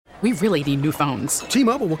We really need new phones.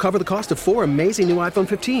 T-Mobile will cover the cost of 4 amazing new iPhone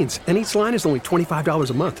 15s, and each line is only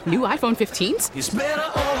 $25 a month. New iPhone 15s? It's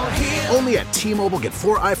better over here. Only at T-Mobile, get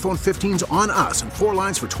 4 iPhone 15s on us and 4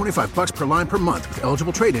 lines for $25 per line per month with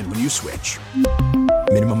eligible trade-in when you switch.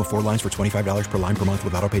 Minimum of 4 lines for $25 per line per month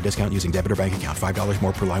with autopay discount using debit or bank account. $5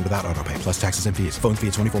 more per line without autopay, plus taxes and fees. Phone fee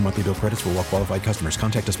at 24 monthly bill credits for well-qualified customers.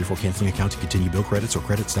 Contact us before canceling account to continue bill credits or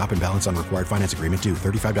credit stop and balance on required finance agreement due.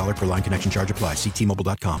 $35 per line connection charge applies. See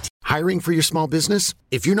T-Mobile.com. Hiring for your small business?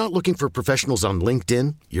 If you're not looking for professionals on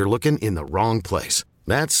LinkedIn, you're looking in the wrong place.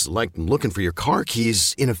 That's like looking for your car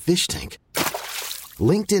keys in a fish tank.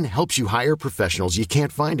 LinkedIn helps you hire professionals you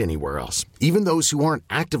can't find anywhere else, even those who aren't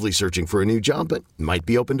actively searching for a new job but might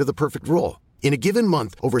be open to the perfect role. In a given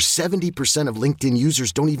month, over 70% of LinkedIn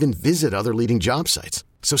users don't even visit other leading job sites.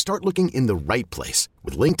 So start looking in the right place.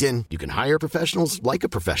 With LinkedIn, you can hire professionals like a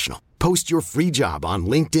professional. Post your free job on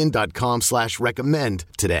linkedin.com/recommend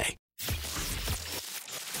today.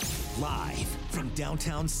 Live from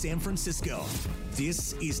downtown San Francisco,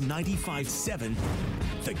 this is 95.7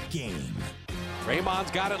 The Game. Draymond's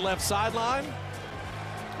got it left sideline.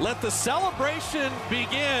 Let the celebration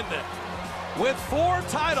begin. With 4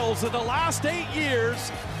 titles in the last 8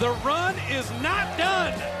 years, the run is not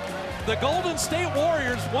done. The Golden State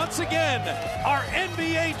Warriors, once again, are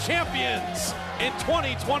NBA champions in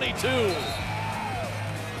 2022.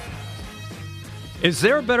 Is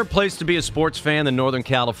there a better place to be a sports fan than Northern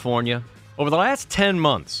California? Over the last 10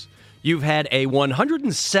 months, you've had a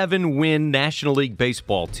 107-win National League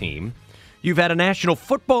Baseball team. You've had a National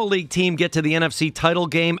Football League team get to the NFC title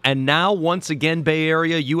game, and now, once again, Bay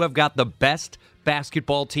Area, you have got the best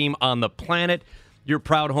basketball team on the planet. Your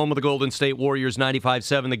proud home of the Golden State Warriors,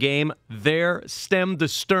 95.7 The Game. There, stem to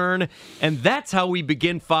stern. And that's how we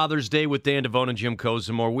begin Father's Day with Dan Devone and Jim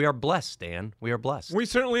Kozimor. We are blessed, Dan. We are blessed. We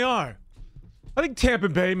certainly are. I think Tampa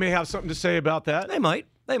Bay may have something to say about that. They might.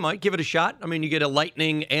 They might. Give it a shot. I mean, you get a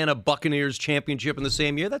Lightning and a Buccaneers championship in the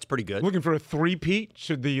same year. That's pretty good. Looking for a three-peat.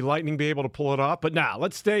 Should the Lightning be able to pull it off? But now,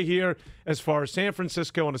 let's stay here as far as San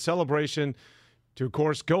Francisco and a celebration to, of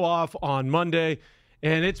course, go off on Monday.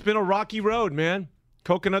 And it's been a rocky road, man.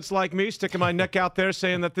 Coconuts like me sticking my neck out there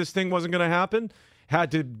saying that this thing wasn't going to happen.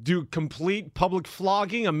 Had to do complete public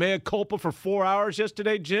flogging, a mea culpa for 4 hours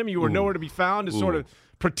yesterday, Jim. You were nowhere to be found to sort of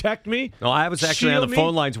protect me. No, I was actually on the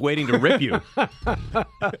phone lines waiting to rip you.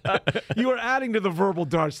 You were adding to the verbal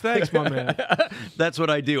darts. Thanks, my man. That's what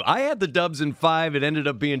I do. I had the Dubs in 5. It ended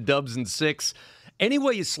up being Dubs in 6. Any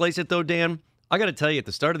way you slice it, though, Dan, I got to tell you, at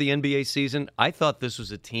the start of the NBA season, I thought this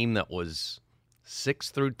was a team that was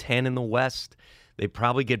 6 through 10 in the West. They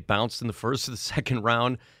probably get bounced in the first or the second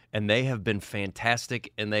round, and they have been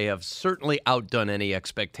fantastic, and they have certainly outdone any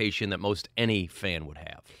expectation that most any fan would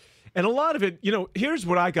have. And a lot of it, here's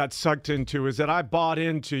what I got sucked into is that I bought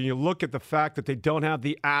into, you look at the fact that they don't have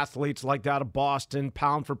the athletes like that of Boston,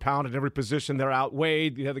 pound for pound at every position. They're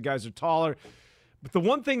outweighed. The other guys are taller. But the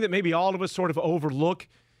one thing that maybe all of us sort of overlook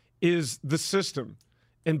is the system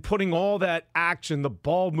and putting all that action, the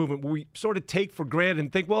ball movement, we sort of take for granted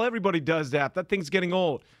and think, well, everybody does that. That thing's getting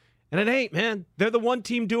old. And it ain't, man. They're the one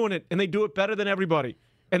team doing it, and they do it better than everybody.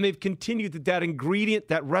 And they've continued that ingredient,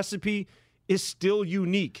 that recipe is still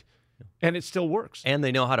unique. And it still works. And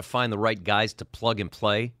they know how to find the right guys to plug and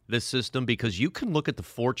play this system, because you can look at the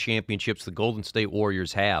 4 championships the Golden State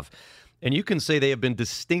Warriors have, and you can say they have been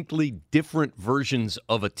distinctly different versions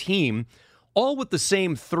of a team, all with the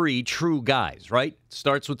same 3 true guys, right?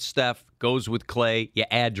 Starts with Steph, goes with Clay, you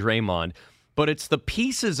add Draymond. But it's the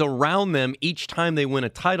pieces around them each time they win a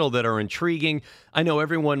title that are intriguing. I know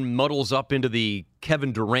everyone muddles up into the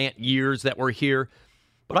Kevin Durant years that were here.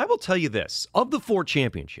 But I will tell you this. Of the 4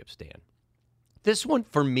 championships, Dan, this one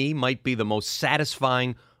for me might be the most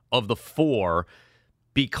satisfying of the 4,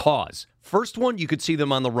 because first one, you could see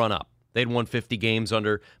them on the run-up. They'd won 50 games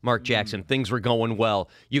under Mark Jackson. Things were going well.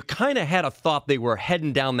 You kind of had a thought they were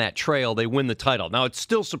heading down that trail. They win the title. Now, it's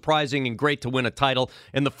still surprising and great to win a title,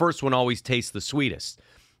 and the first one always tastes the sweetest.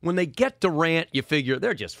 When they get Durant, you figure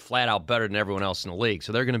they're just flat out better than everyone else in the league,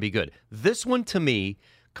 so they're going to be good. This one, to me,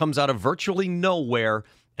 comes out of virtually nowhere,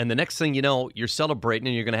 and the next thing you know, you're celebrating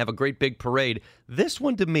and you're going to have a great big parade. This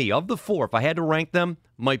one, to me, of the 4, if I had to rank them,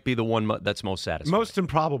 might be the one that's most satisfying. Most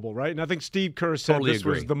improbable, right? And I think Steve Kerr said Totally this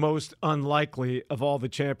agree. was the most unlikely of all the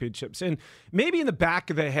championships. And maybe in the back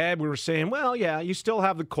of the head, we were saying, well, yeah, you still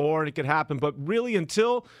have the core and it could happen. But really,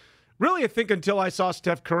 I think until I saw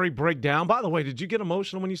Steph Curry break down. By the way, did you get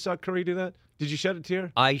emotional when you saw Curry do that? Did you shed a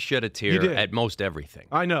tear? I shed a tear at most everything.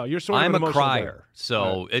 I know. You're sort of I'm an a emotional crier, guy.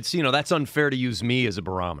 so it's that's unfair to use me as a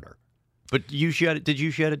barometer. But did you shed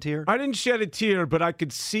a tear? I didn't shed a tear, but I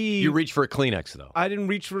could see. You reached for a Kleenex, though. I didn't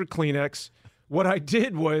reach for a Kleenex. What I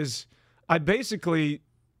did was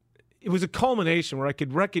it was a culmination where I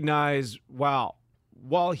could recognize, wow,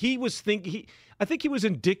 while he was I think he was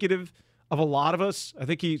indicative of a lot of us. I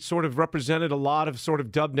think he sort of represented a lot of sort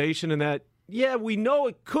of Dub Nation in that, yeah, we know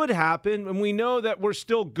it could happen, and we know that we're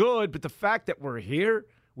still good, but the fact that we're here,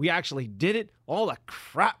 we actually did it, all the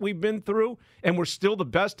crap we've been through, and we're still the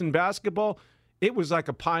best in basketball, it was like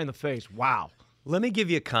a pie in the face. Wow. Let me give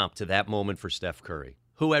you a comp to that moment for Steph Curry,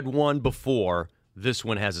 who had won before. This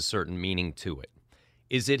one has a certain meaning to it.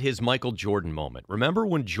 Is it his Michael Jordan moment? Remember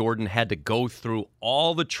when Jordan had to go through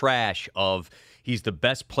all the trash of he's the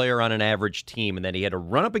best player on an average team, and then he had to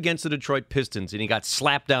run up against the Detroit Pistons, and he got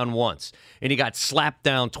slapped down once, and he got slapped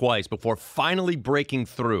down twice before finally breaking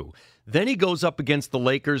through. Then he goes up against the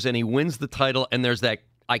Lakers, and he wins the title, and there's that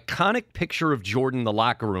iconic picture of Jordan in the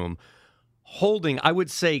locker room holding, I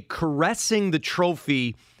would say, caressing the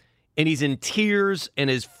trophy, and he's in tears, and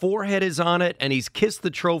his forehead is on it, and he's kissed the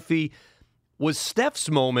trophy. Was Steph's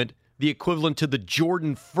moment the equivalent to the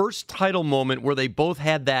Jordan first title moment where they both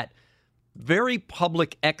had that very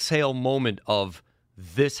public exhale moment of,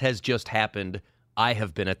 this has just happened, I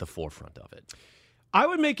have been at the forefront of it? I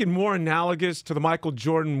would make it more analogous to the Michael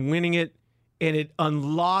Jordan winning it, and it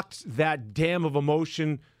unlocked that dam of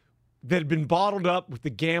emotion that had been bottled up with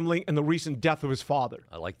the gambling and the recent death of his father.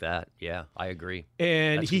 I like that. Yeah, I agree.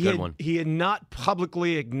 And That's a good one. He had not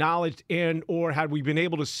publicly acknowledged or had we been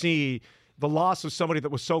able to see the loss of somebody that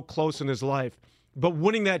was so close in his life. But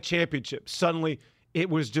winning that championship, suddenly it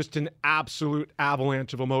was just an absolute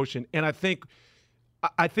avalanche of emotion. And I think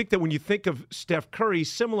that when you think of Steph Curry,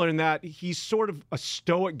 similar in that he's sort of a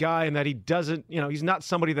stoic guy and that he doesn't, he's not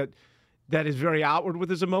somebody that is very outward with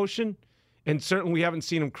his emotion. And certainly we haven't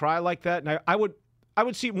seen him cry like that. And I would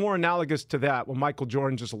see it more analogous to that when Michael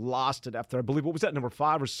Jordan just lost it after, I believe, what was that, number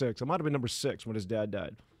 5 or 6? It might have been number 6 when his dad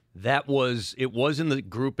died. It was in the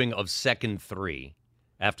grouping of second 3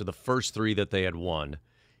 after the first 3 that they had won.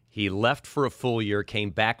 He left for a full year, came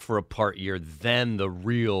back for a part year, then the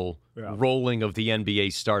real rolling of the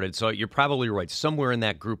NBA started. So you're probably right, somewhere in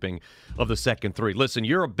that grouping of the second 3. Listen,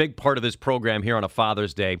 you're a big part of this program here on a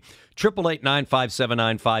Father's Day.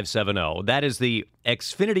 888-957-9570. That is the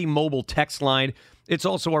Xfinity mobile text line. It's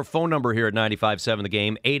also our phone number here at 95.7 The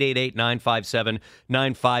Game,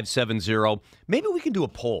 888-957-9570. Maybe we can do a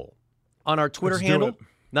poll on our Twitter handle,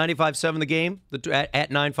 95.7 The Game,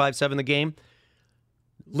 at 957 The Game.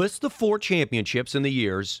 List the 4 championships in the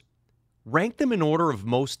years. Rank them in order of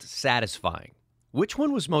most satisfying. Which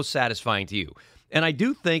one was most satisfying to you? And I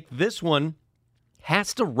do think this one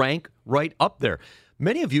has to rank right up there.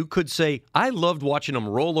 Many of you could say, I loved watching them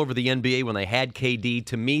roll over the NBA when they had KD.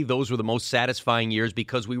 To me, those were the most satisfying years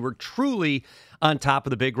because we were truly on top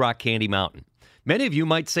of the Big Rock Candy Mountain. Many of you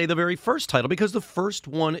might say the very first title because the first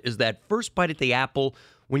one is that first bite at the apple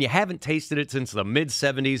when you haven't tasted it since the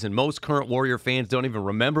mid-'70s, and most current Warrior fans don't even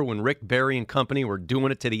remember when Rick Barry and company were doing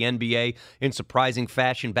it to the NBA in surprising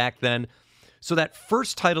fashion back then. So that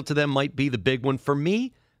first title to them might be the big one. For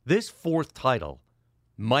me, this 4th title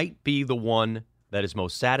might be the one that is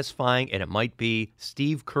most satisfying, and it might be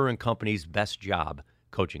Steve Kerr and company's best job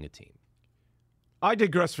coaching a team. I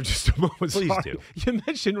digress for just a moment. Please do. You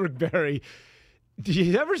mentioned Rick Barry.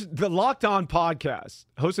 The Locked On podcast,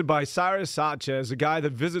 hosted by Cyrus Sanchez, a guy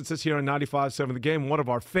that visits us here on 95.7 The Game, one of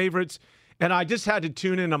our favorites. And I just had to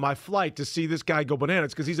tune in on my flight to see this guy go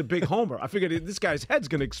bananas because he's a big homer. I figured this guy's head's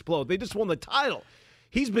going to explode. They just won the title.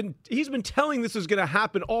 He's been telling this is going to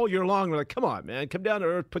happen all year long. We're like, come on, man. Come down to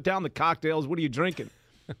earth. Put down the cocktails. What are you drinking?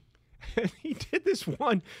 And he did this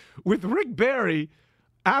one with Rick Barry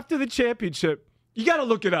after the championship. You got to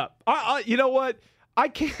look it up. You know what? I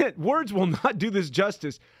can't. Words will not do this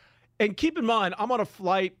justice. And keep in mind, I'm on a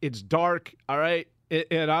flight. It's dark, all right?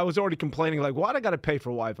 And I was already complaining, like, why do I got to pay for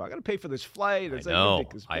Wi-Fi? I got to pay for this flight. It's I know.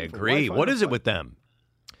 Like I agree. What is it with them?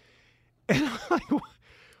 And I'm like,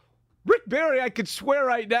 Rick Barry, I could swear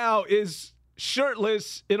right now, is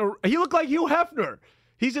shirtless. He looked like Hugh Hefner.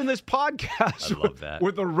 He's in this podcast I love that.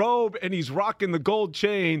 with a robe, and he's rocking the gold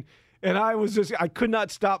chain. And I could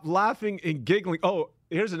not stop laughing and giggling. Oh,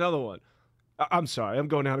 here's another one. I'm sorry. I'm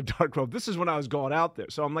going down a dark road. This is when I was going out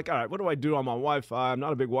there. So I'm like, all right, what do I do? I'm on Wi-Fi. I'm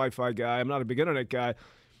not a big Wi-Fi guy. I'm not a big internet guy.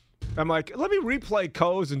 I'm like, let me replay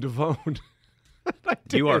Coase and Devone.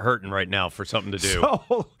 You are hurting right now for something to do.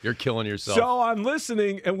 So, you're killing yourself. So I'm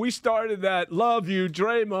listening, and we started that Love You,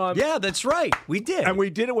 Draymond. Yeah, that's right. We did. And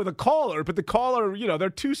we did it with a caller, but the caller,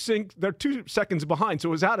 they're 2 seconds behind, so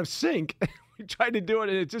it was out of sync. we tried to do it,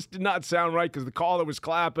 and it just did not sound right because the caller was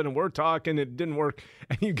clapping and we're talking. It didn't work.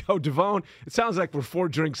 And you go, Devone, it sounds like we're 4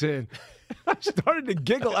 drinks in. I started to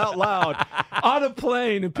giggle out loud on a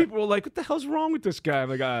plane, and people were like, what the hell's wrong with this guy? I'm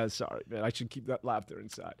like, sorry, man. I should keep that laughter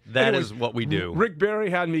inside. That is what we do. Rick Barry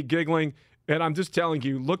had me giggling. And I'm just telling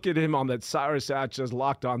you, look at him on that Cyrus Hatches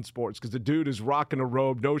Locked On Sports because the dude is rocking a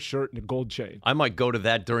robe, no shirt, and a gold chain. I might go to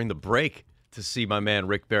that during the break to see my man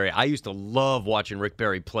Rick Barry. I used to love watching Rick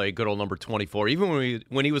Barry play good old number 24, even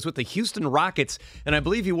when he was with the Houston Rockets, and I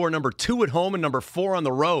believe he wore number 2 at home and number 4 on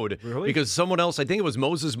the road. Really? Because someone else, I think it was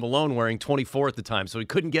Moses Malone, wearing 24 at the time, so he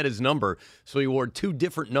couldn't get his number, so he wore 2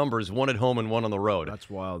 different numbers, 1 at home and 1 on the road. That's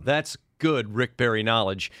wild. That's good Rick Barry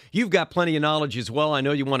knowledge. You've got plenty of knowledge as well. I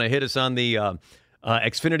know you want to hit us on the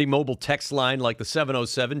Xfinity mobile text line like the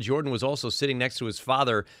 707. Jordan was also sitting next to his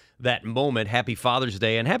father that moment. Happy Father's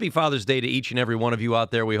Day, and happy Father's Day to each and every one of you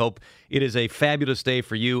out there. We hope it is a fabulous day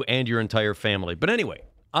for you and your entire family. But anyway,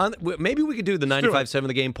 maybe we could do the 95.7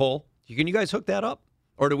 The Game poll. Can you guys hook that up?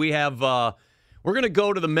 Or do we have... we're going to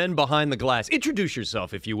go to the men behind the glass. Introduce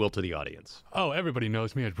yourself, if you will, to the audience. Oh, everybody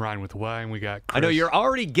knows me as Brian with Y, and we got Chris. I know you're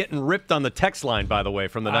already getting ripped on the text line, by the way,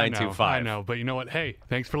 from the 925. I know, but you know what? Hey,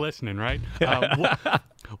 thanks for listening, right?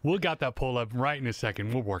 We'll got that poll up right in a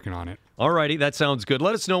second. We're working on it. All righty, that sounds good.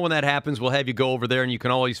 Let us know when that happens. We'll have you go over there, and you can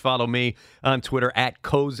always follow me on Twitter at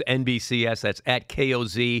KozNBCS. That's at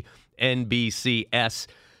KOZNBCS.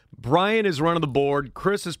 Brian is running the board.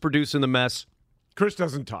 Chris is producing the mess. Chris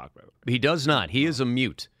doesn't talk, by the way. He does not. He is a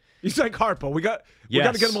mute. He's like Harpo. We got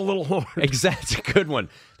to get him a little horn. Exactly. That's a good one.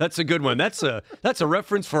 That's a good one. That's a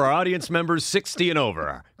reference for our audience members 60 and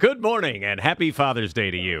over. Good morning and happy Father's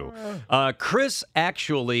Day to you. Chris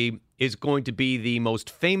actually is going to be the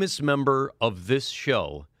most famous member of this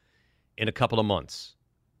show in a couple of months.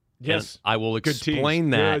 Yes. And I will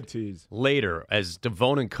explain that later as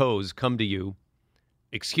Devone and Coz come to you,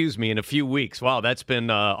 in a few weeks. Wow, that's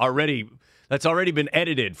been already been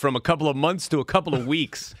edited from a couple of months to a couple of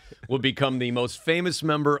weeks. Will become the most famous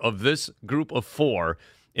member of this group of 4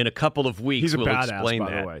 in a couple of weeks. He's a we'll badass, explain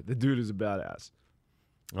by that. the way. The dude is a badass.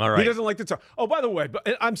 All right. He doesn't like to talk. Oh, by the way,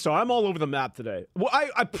 I'm sorry. I'm all over the map today. Well,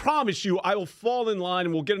 I promise you I will fall in line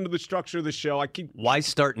and we'll get into the structure of the show. Why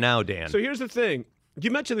start now, Dan? So here's the thing.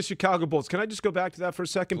 You mentioned the Chicago Bulls. Can I just go back to that for a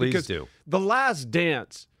second? Please because do. The Last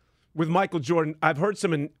Dance with Michael Jordan, I've heard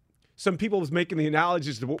some people was making the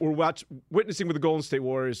analogies to what we're witnessing with the Golden State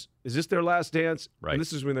Warriors. Is this their last dance? Right. And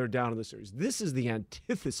this is when they're down in the series. This is the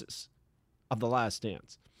antithesis of the last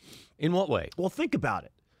dance. In what way? Well, think about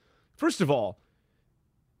it. First of all,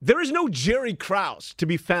 there is no Jerry Krause to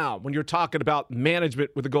be found when you're talking about management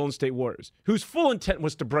with the Golden State Warriors, whose full intent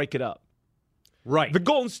was to break it up. Right. The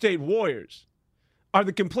Golden State Warriors are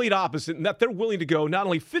the complete opposite in that they're willing to go not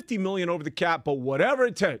only $50 million over the cap, but whatever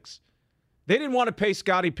it takes. They didn't want to pay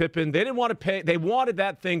Scottie Pippen. They didn't want to pay. They wanted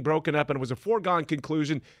that thing broken up, and it was a foregone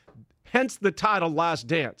conclusion. Hence the title Last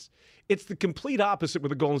Dance. It's the complete opposite with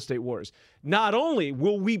the Golden State Warriors. Not only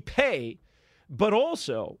will we pay, but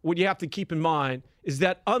also what you have to keep in mind is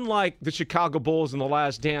that unlike the Chicago Bulls in the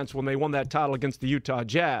Last Dance when they won that title against the Utah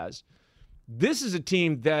Jazz, this is a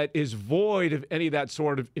team that is void of any of that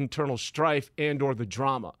sort of internal strife and or the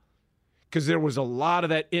drama. Because there was a lot of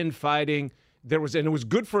that infighting. And it was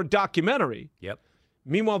good for a documentary. Yep.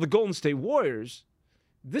 Meanwhile, the Golden State Warriors,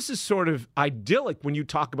 this is sort of idyllic when you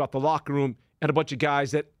talk about the locker room and a bunch of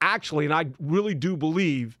guys that actually, and I really do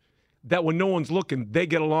believe that when no one's looking, they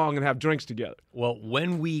get along and have drinks together. Well,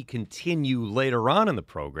 when we continue later on in the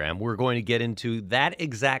program, we're going to get into that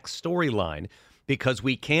exact storyline because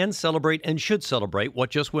we can celebrate and should celebrate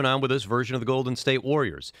what just went on with this version of the Golden State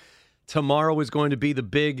Warriors. Tomorrow is going to be the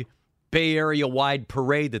big Bay Area-wide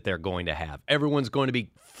parade that they're going to have. Everyone's going to be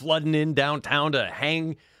flooding in downtown to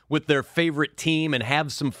hang with their favorite team and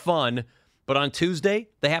have some fun. But on Tuesday,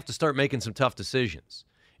 they have to start making some tough decisions.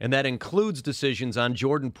 And that includes decisions on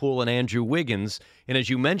Jordan Poole and Andrew Wiggins. And as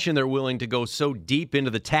you mentioned, they're willing to go so deep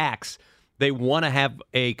into the tax. They want to have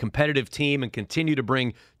a competitive team and continue to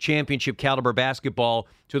bring championship caliber basketball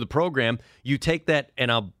to the program. You take that,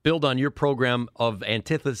 and I'll build on your program of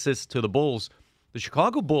antithesis to the Bulls. The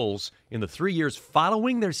Chicago Bulls, in the 3 years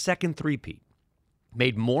following their second three-peat,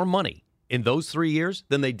 made more money in those 3 years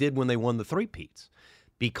than they did when they won the three-peats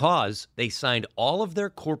because they signed all of their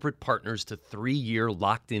corporate partners to 3-year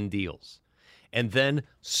locked-in deals and then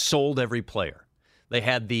sold every player. They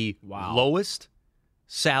had the lowest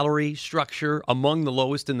salary structure, among the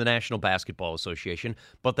lowest in the National Basketball Association,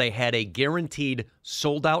 but they had a guaranteed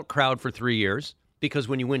sold-out crowd for 3 years because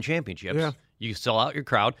when you win championships, you sell out your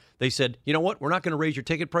crowd. They said, you know what? We're not going to raise your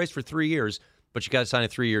ticket price for 3 years, but you got to sign a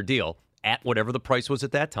 3-year deal at whatever the price was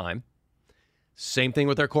at that time. Same thing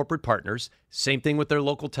with their corporate partners. Same thing with their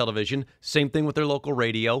local television. Same thing with their local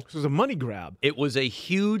radio. This was a money grab. It was a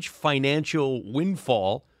huge financial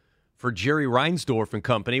windfall for Jerry Reinsdorf and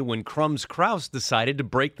company when Crumbs Krause decided to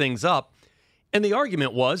break things up. And the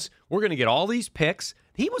argument was, we're going to get all these picks.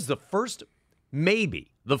 He was the first,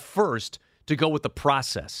 maybe the first, to go with the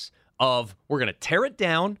process of we're going to tear it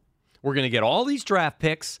down, we're going to get all these draft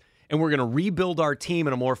picks, and we're going to rebuild our team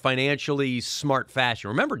in a more financially smart fashion.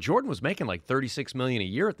 Remember, Jordan was making like $36 million a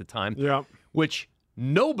year at the time, which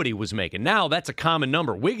nobody was making. Now that's a common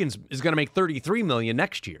number. Wiggins is going to make $33 million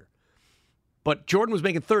next year. But Jordan was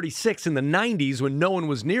making 36 in the 90s when no one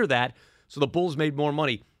was near that, so the Bulls made more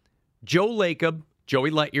money. Joe Lacob, Joey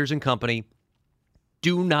Letyears and company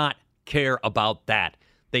do not care about that.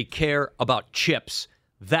 They care about chips.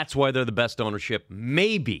 That's why they're the best ownership,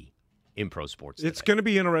 maybe, in pro sports today. It's going to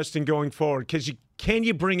be interesting going forward because can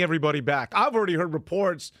you bring everybody back? I've already heard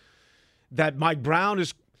reports that Mike Brown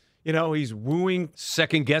is, he's wooing.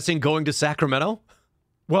 Second-guessing going to Sacramento?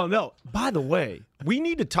 Well, no. By the way, we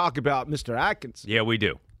need to talk about Mr. Atkinson. Yeah, we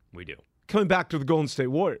do. We do. Coming back to the Golden State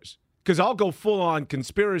Warriors. Because I'll go full-on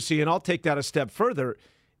conspiracy, and I'll take that a step further.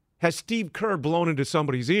 Has Steve Kerr blown into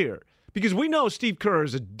somebody's ear? Because we know Steve Kerr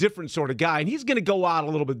is a different sort of guy, and he's going to go out a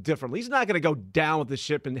little bit differently. He's not going to go down with the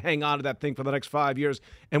ship and hang on to that thing for the next 5 years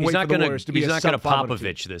and wait for the Warriors to be a sub-500 team. He's not going to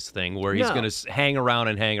Popovich this thing where he's going to hang around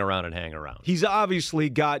and hang around and hang around. He's obviously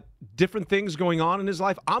got different things going on in his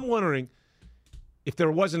life. I'm wondering if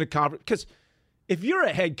there wasn't a conference. Because if you're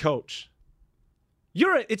a head coach,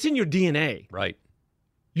 it's in your DNA. Right.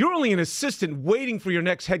 You're only an assistant waiting for your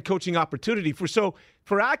next head coaching opportunity.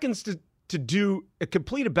 For Atkins to do a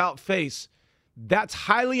complete about-face, that's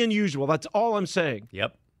highly unusual. That's all I'm saying.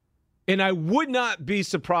 Yep. And I would not be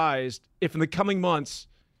surprised if in the coming months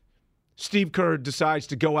Steve Kerr decides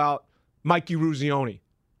to go out Mikey Ruzioni.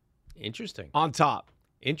 Interesting. On top.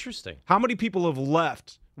 Interesting. How many people have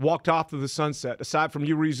walked off to the sunset, aside from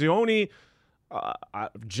you, Ruzioni,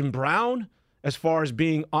 Jim Brown, as far as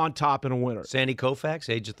being on top and a winner? Sandy Koufax,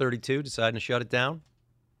 age of 32, deciding to shut it down.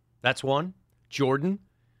 That's one. Jordan,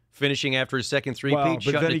 finishing after his second three-peat,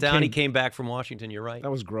 shutting it down. He came back from Washington, you're right.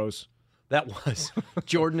 That was gross. That was.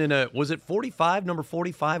 Jordan in was it 45, number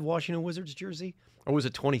 45 Washington Wizards jersey? Or was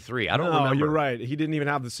it 23? I don't remember. No, you're right. He didn't even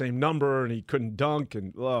have the same number, and he couldn't dunk,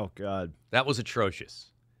 and oh, God. That was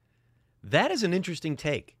atrocious. That is an interesting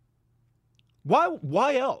take.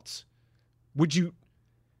 Why else would you?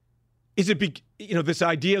 Is it this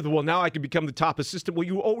idea of now I can become the top assistant? Well,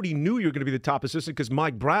 you already knew you were going to be the top assistant because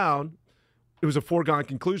Mike Brown, it was a foregone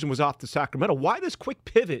conclusion, was off to Sacramento. Why this quick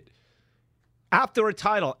pivot after a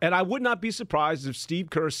title? And I would not be surprised if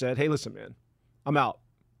Steve Kerr said, "Hey, listen, man, I'm out.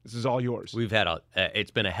 This is all yours." We've had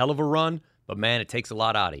it's been a hell of a run, but man, it takes a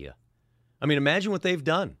lot out of you. I mean, imagine what they've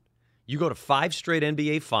done. You go to 5 straight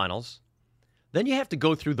NBA finals, then you have to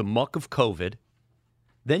go through the muck of COVID.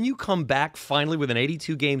 Then you come back finally with an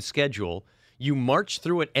 82-game schedule. You march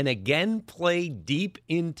through it and again play deep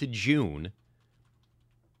into June.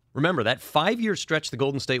 Remember, that 5-year stretch the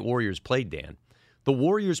Golden State Warriors played, Dan, the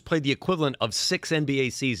Warriors played the equivalent of 6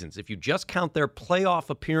 NBA seasons. If you just count their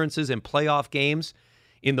playoff appearances and playoff games,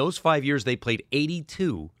 in those 5 years they played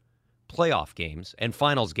 82 playoff games and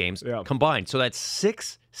finals games combined. So that's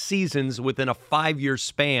 6 seasons within a 5-year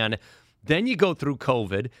span. Then you go through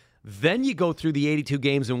COVID. Then you go through the 82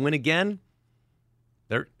 games and win again.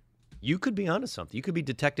 You could be onto something. You could be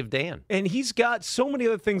Detective Dan. And he's got so many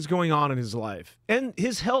other things going on in his life. And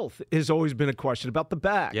his health has always been a question about the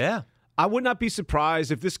back. Yeah. I would not be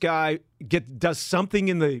surprised if this guy does something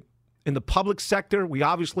in the public sector. We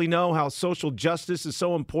obviously know how social justice is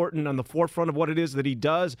so important on the forefront of what it is that he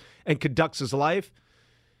does and conducts his life.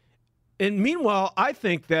 And meanwhile, I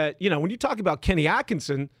think that, when you talk about Kenny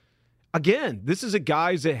Atkinson, again, this is a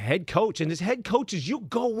guy who's a head coach, and his head coaches, you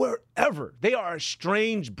go wherever. They are a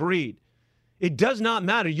strange breed. It does not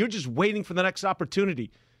matter. You're just waiting for the next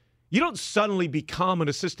opportunity. You don't suddenly become an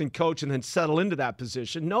assistant coach and then settle into that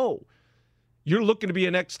position. No. You're looking to be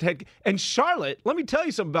a next head. And Charlotte, let me tell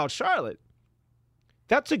you something about Charlotte.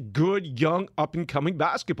 That's a good, young, up-and-coming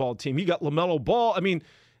basketball team. You got LaMelo Ball. I mean,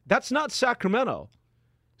 that's not Sacramento.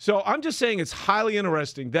 So I'm just saying it's highly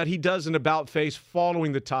interesting that he does an about-face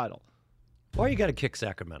following the title. Why you got to kick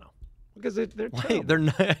Sacramento? Because they're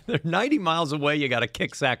terrible. They're 90 miles away. You got to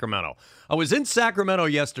kick Sacramento. I was in Sacramento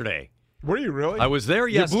yesterday. Were you really? I was there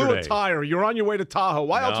yesterday. You blew a tire. You're on your way to Tahoe.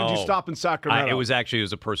 Why else would you stop in Sacramento? It was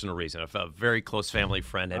a personal reason. A very close family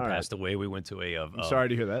friend had passed away. We went to I'm sorry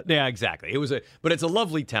to hear that. Yeah, exactly. But it's a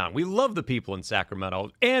lovely town. We love the people in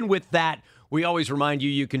Sacramento. And with that, we always remind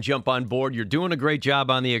you can jump on board. You're doing a great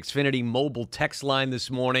job on the Xfinity mobile text line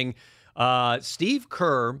this morning. Steve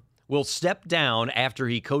Kerr will step down after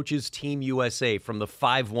he coaches Team USA from the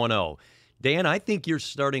 510. Dan, I think you're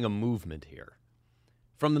starting a movement here.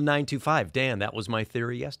 From the 925. Dan, that was my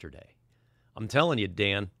theory yesterday. I'm telling you,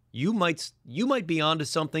 Dan, you might be onto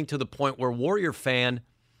something to the point where Warrior fan,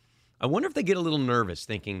 I wonder if they get a little nervous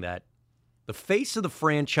thinking that the face of the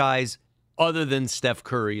franchise other than Steph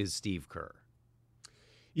Curry is Steve Kerr.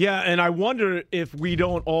 Yeah, and I wonder if we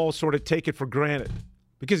don't all sort of take it for granted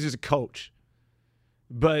because he's a coach.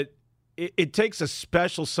 But it takes a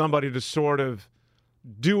special somebody to sort of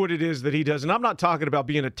do what it is that he does. And I'm not talking about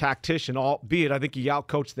being a tactician, albeit I think he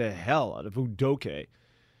outcoached the hell out of Udoka,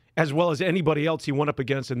 as well as anybody else he went up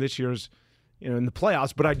against in this year's, in the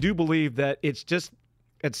playoffs. But I do believe that it's just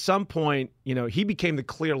at some point, he became the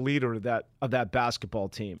clear leader of that basketball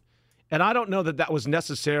team. And I don't know that was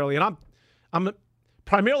necessarily, and I'm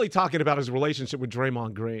primarily talking about his relationship with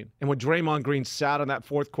Draymond Green. And when Draymond Green sat on that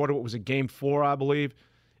fourth quarter, what was it, game 4, I believe,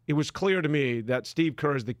 it was clear to me that Steve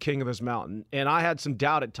Kerr is the king of this mountain. And I had some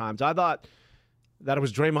doubt at times. I thought that it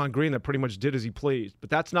was Draymond Green that pretty much did as he pleased. But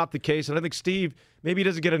that's not the case. And I think Steve, maybe he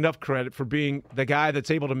doesn't get enough credit for being the guy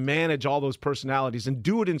that's able to manage all those personalities and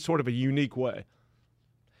do it in sort of a unique way.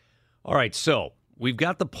 All right, so we've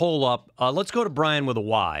got the poll up. Let's go to Brian with a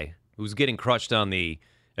Y, who's getting crushed on the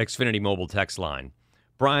Xfinity mobile text line.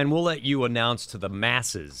 Brian, we'll let you announce to the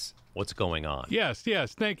masses what's going on. Yes.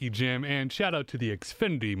 Thank you, Jim. And shout out to the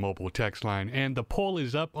Xfinity mobile text line. And the poll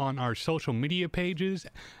is up on our social media pages,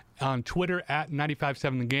 on Twitter at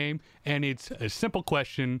 957 The Game. And it's a simple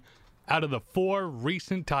question. Out of the 4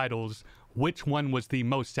 recent titles, which one was the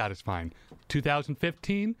most satisfying?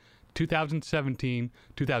 2015, 2017,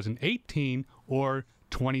 2018, or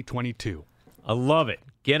 2022? I love it.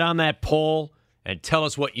 Get on that poll and tell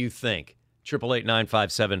us what you think.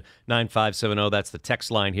 888-957-9570. That's the text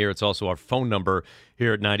line here. It's also our phone number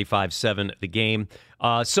here at 95.7 The Game.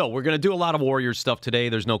 So we're going to do a lot of Warriors stuff today.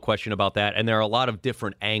 There's no question about that. And there are a lot of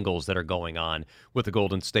different angles that are going on with the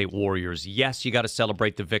Golden State Warriors. Yes, you got to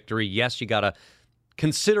celebrate the victory. Yes, you got to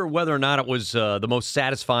consider whether or not it was the most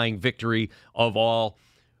satisfying victory of all.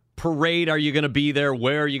 Parade, are you going to be there?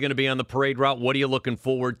 Where are you going to be on the parade route? What are you looking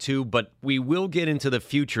forward to? But we will get into the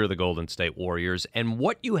future of the Golden State Warriors and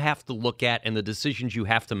what you have to look at and the decisions you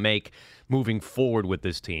have to make moving forward with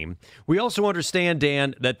this team. We also understand,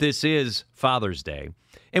 Dan, that this is Father's Day.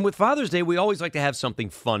 And with Father's Day, we always like to have something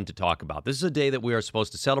fun to talk about. This is a day that we are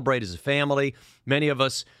supposed to celebrate as a family. Many of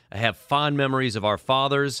us have fond memories of our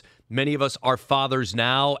fathers. Many of us are fathers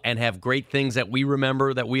now and have great things that we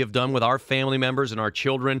remember that we have done with our family members and our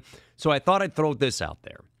children. So I thought I'd throw this out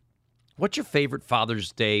there. What's your favorite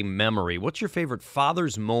Father's Day memory? What's your favorite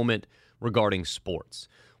father's moment regarding sports?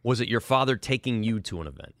 Was it your father taking you to an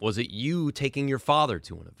event? Was it you taking your father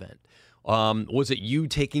to an event? Was it you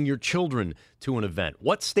taking your children to an event?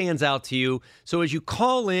 What stands out to you? So as you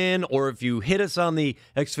call in or if you hit us on the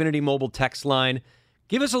Xfinity mobile text line,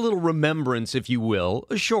 give us a little remembrance, if you will,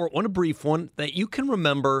 a short one, a brief one, that you can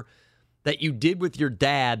remember that you did with your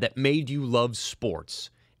dad that made you love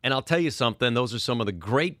sports. And I'll tell you something, those are some of the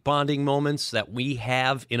great bonding moments that we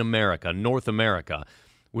have in America, North America,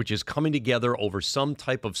 which is coming together over some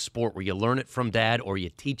type of sport where you learn it from dad or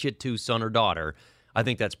you teach it to son or daughter. I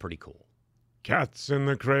think that's pretty cool. Cats in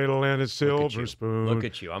the cradle and a silver spoon. Look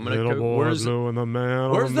at you. I'm going to go. Where's the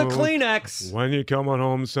man? Where's the Kleenex? When you coming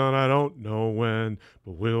home, son, I don't know when,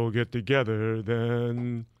 but we'll get together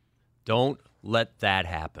then. Don't let that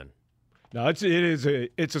happen. No,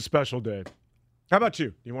 it's a special day. How about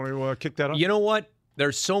you? You want to kick that off? You know what?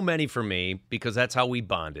 There's so many for me because that's how we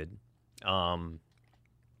bonded. I'll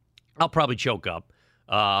probably choke up.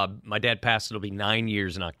 My dad passed. It'll be 9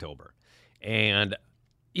 years in October. And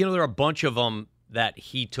there are a bunch of them that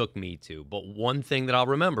he took me to. But one thing that I'll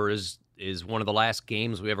remember is one of the last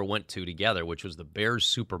games we ever went to together, which was the Bears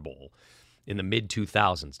Super Bowl in the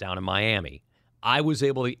mid-2000s down in Miami. I was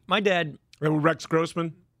able to – my dad – Rex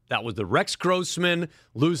Grossman? That was the Rex Grossman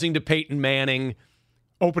losing to Peyton Manning.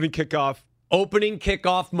 Opening kickoff. Opening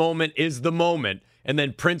kickoff moment is the moment. And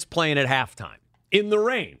then Prince playing at halftime in the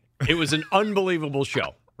rain. It was an unbelievable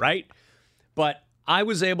show, right? But – I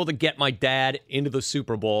was able to get my dad into the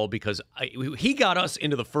Super Bowl because he got us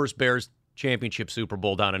into the first Bears championship Super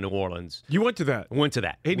Bowl down in New Orleans. You went to that? Went to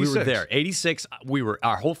that. 86. We were there. 86.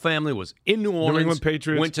 Our whole family was in New Orleans. New England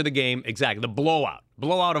Patriots. Went to the game. Exactly. The blowout.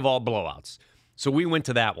 Blowout of all blowouts. So we went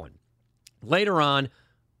to that one. Later on,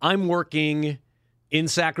 I'm working in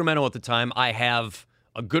Sacramento at the time. I have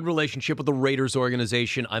a good relationship with the Raiders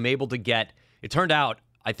organization. I'm able to get, it turned out,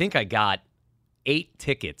 I think I got 8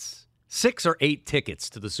 tickets. 6 or 8 tickets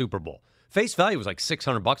to the Super Bowl. Face value was like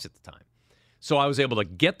 $600 at the time. So I was able to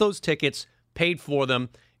get those tickets, paid for them,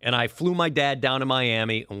 and I flew my dad down to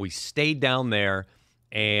Miami, and we stayed down there,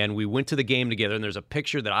 and we went to the game together. And there's a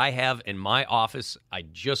picture that I have in my office. I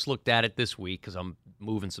just looked at it this week because I'm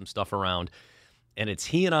moving some stuff around. And it's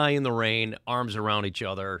he and I in the rain, arms around each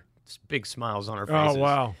other, big smiles on our faces. Oh,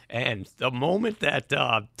 wow. And the moment that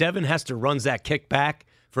Devin Hester runs that kick back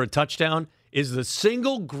for a touchdown is the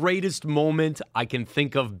single greatest moment I can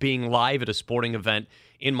think of being live at a sporting event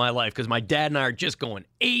in my life, because my dad and I are just going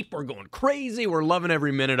ape. We're going crazy. We're loving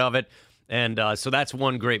every minute of it. And so that's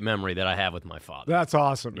one great memory that I have with my father. That's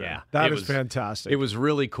awesome, man. Yeah. That is fantastic. It was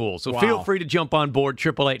really cool. So Wow. feel free to jump on board,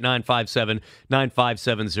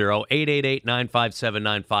 888-957-9570,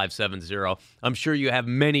 888-957-9570. I'm sure you have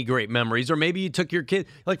many great memories. Or maybe you took your kid.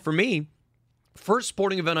 Like for me, first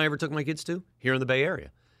sporting event I ever took my kids to here in the Bay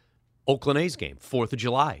Area, Oakland A's game, 4th of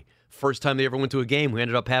July. First time they ever went to a game, we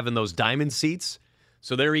ended up having those diamond seats.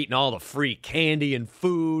 So they're eating all the free candy and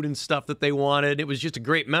food and stuff that they wanted. It was just a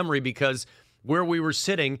great memory because where we were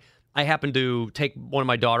sitting, I happened to take one of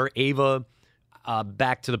my daughter, Ava,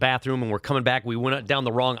 back to the bathroom, and we're coming back. We went down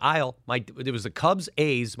the wrong aisle. It was the Cubs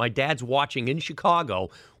A's. My dad's watching in Chicago.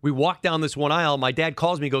 We walked down this one aisle. My dad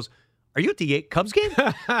calls me and goes, "Are you at the Cubs game?"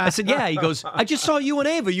 I said, "Yeah." He goes, "I just saw you and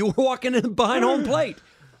Ava. You were walking in behind home plate."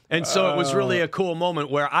 And so it was really a cool moment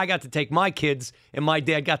where I got to take my kids, and my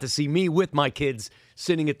dad got to see me with my kids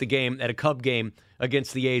sitting at the game, at a Cub game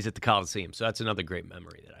against the A's at the Coliseum. So that's another great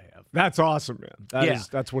memory that I have. That's awesome, man.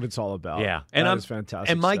 That's what it's all about. Yeah. And that is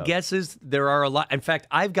fantastic. And my stuff. guess is there are a lot. In fact,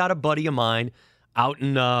 I've got a buddy of mine out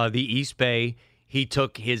in the East Bay. He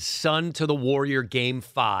took his son to the Warrior Game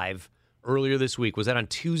 5 earlier this week. Was that on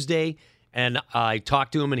Tuesday? And I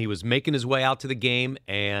talked to him, and he was making his way out to the game,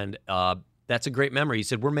 and that's a great memory. He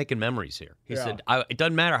said, "We're making memories here." He said, "It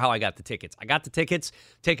doesn't matter how I got the tickets. I got the tickets,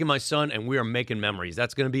 taking my son, and we are making memories."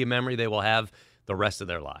 That's going to be a memory they will have the rest of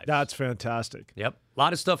their lives. That's fantastic. Yep. A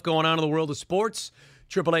lot of stuff going on in the world of sports.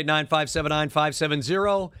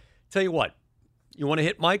 888-957-9570. Tell you what, you want to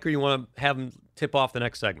hit Mike, or you want to have him tip off the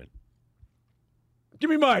next segment? Give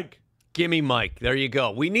me Mike. Give me Mike. There you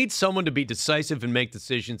go. We need someone to be decisive and make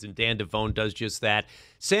decisions, and Dan Devone does just that.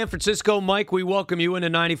 San Francisco, Mike, we welcome you into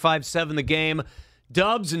 95.7 The Game.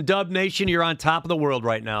 Dubs and Dub Nation, you're on top of the world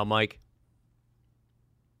right now, Mike.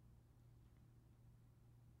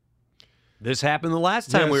 This happened the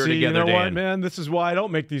last time we were together, you know Dan. what, man? This is why I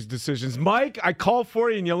don't make these decisions. Mike, I call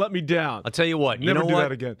for you, and you let me down. I'll tell you what. Never you know do what?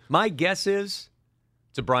 that again. My guess is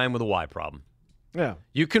it's a Brian with a Y problem. Yeah.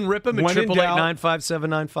 You can rip him at When in doubt-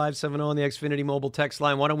 888-957-9570 on the Xfinity mobile text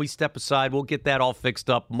line. Why don't we step aside? We'll get that all fixed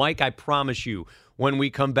up. Mike, I promise you, when we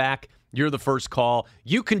come back, you're the first call.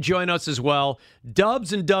 You can join us as well.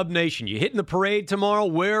 Dubs and Dub Nation, you hitting the parade tomorrow?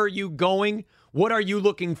 Where are you going? What are you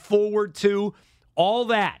looking forward to? All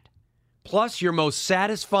that. Plus your most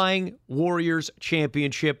satisfying Warriors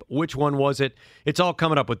championship. Which one was it? It's all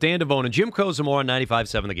coming up with Dan Devone and Jim Kozimor on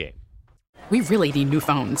 95.7 The Game. We really need new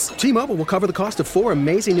phones. T-Mobile will cover the cost of 4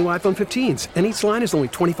 amazing new iPhone 15s, and each line is only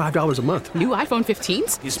 $25 a month. New iPhone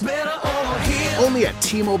 15s? It's better over here. Only at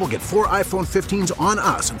T-Mobile, get 4 iPhone 15s on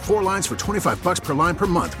us and 4 lines for $25 per line per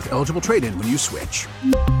month with eligible trade-in when you switch.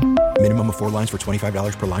 Minimum of 4 lines for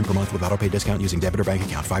 $25 per line per month with autopay discount using debit or bank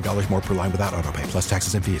account. $5 more per line without autopay, plus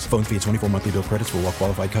taxes and fees. Phone fee at 24 monthly bill credits for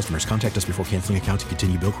well-qualified customers. Contact us before canceling account to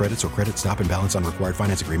continue bill credits or credit stop and balance on required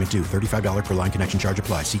finance agreement due. $35 per line connection charge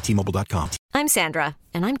applies. See T-Mobile.com. I'm Sandra,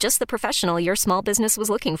 and I'm just the professional your small business was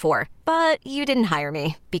looking for. But you didn't hire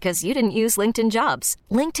me because you didn't use LinkedIn Jobs.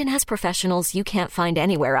 LinkedIn has professionals you can't find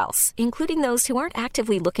anywhere else, including those who aren't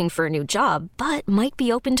actively looking for a new job, but might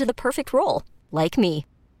be open to the perfect role, like me.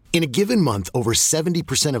 In a given month, over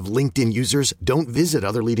 70% of LinkedIn users don't visit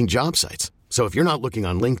other leading job sites. So if you're not looking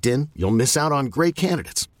on LinkedIn, you'll miss out on great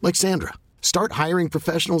candidates like Sandra. Start hiring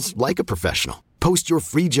professionals like a professional. Post your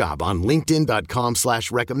free job on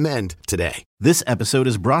linkedin.com/recommend today. This episode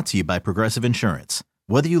is brought to you by Progressive Insurance.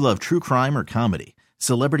 Whether you love true crime or comedy,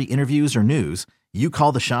 celebrity interviews or news, you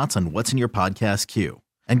call the shots on what's in your podcast queue.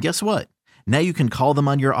 And guess what? Now you can call them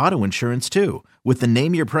on your auto insurance too with the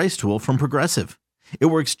Name Your Price tool from Progressive. It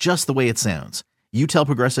works just the way it sounds. You tell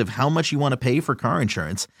Progressive how much you want to pay for car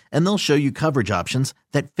insurance, and they'll show you coverage options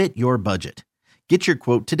that fit your budget. Get your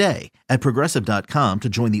quote today at Progressive.com to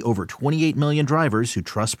join the over 28 million drivers who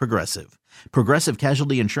trust Progressive. Progressive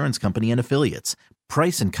Casualty Insurance Company and Affiliates.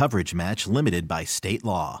 Price and coverage match limited by state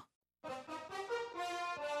law.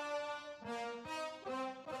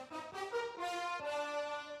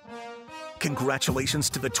 Congratulations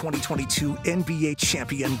to the 2022 NBA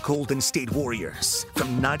champion Golden State Warriors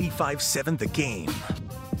from 95.7 The Game.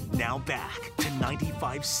 Now back to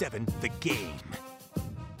 95.7 The Game.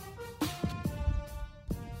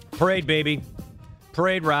 Parade, baby.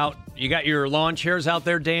 Parade route. You got your lawn chairs out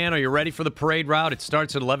there, Dan? Are you ready for the parade route? It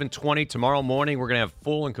starts at 11:20 tomorrow morning. We're going to have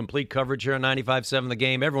full and complete coverage here on 95.7 The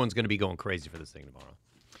Game. Everyone's going to be going crazy for this thing tomorrow.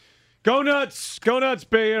 Go nuts,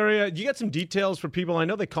 Bay Area. You got some details for people? I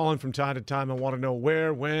know they call in from time to time and want to know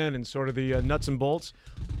where, when, and sort of the nuts and bolts.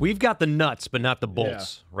 We've got the nuts, but not the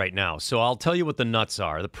bolts right now. So I'll tell you what the nuts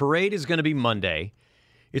are. The parade is going to be Monday.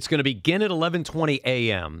 It's going to begin at 11:20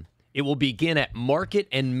 a.m. It will begin at Market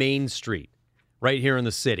and Main Street right here in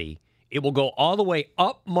the city. It will go all the way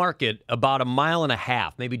up Market about a mile and a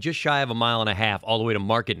half, maybe just shy of a mile and a half, all the way to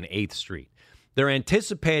Market and 8th Street. They're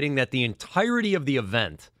anticipating that the entirety of the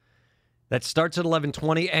event that starts at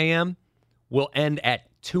 11:20 a.m. will end at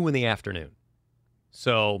 2 in the afternoon.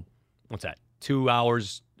 So, what's that? 2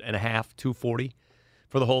 hours and a half, 2:40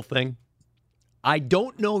 for the whole thing. I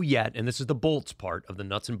don't know yet, and this is the bolts part of the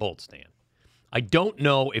nuts and bolts, Dan. I don't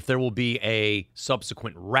know if there will be a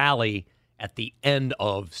subsequent rally at the end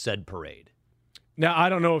of said parade. Now, I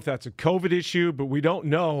don't know if that's a COVID issue, but we don't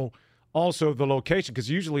know also the location, because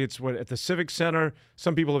usually it's at the Civic Center.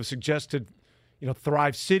 Some people have suggested,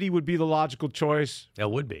 Thrive City would be the logical choice.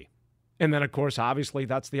 That would be. And then, of course, obviously,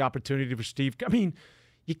 that's the opportunity for Steve. I mean,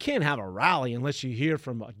 you can't have a rally unless you hear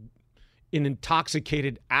from an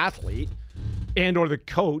intoxicated athlete and or the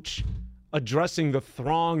coach addressing the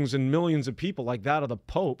throngs and millions of people like that of the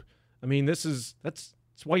Pope. I mean, that's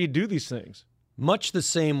why you do these things. Much the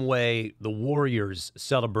same way the Warriors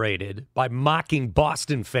celebrated by mocking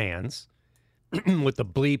Boston fans with the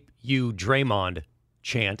bleep you Draymond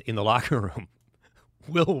chant in the locker room.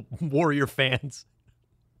 Will Warrior fans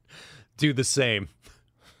do the same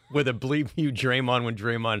with a bleep you Draymond when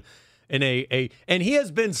Draymond and he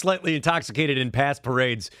has been slightly intoxicated in past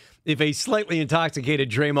parades. If a slightly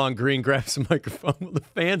intoxicated Draymond Green grabs the microphone, will the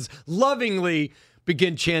fans lovingly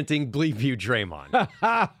begin chanting bleep you Draymond?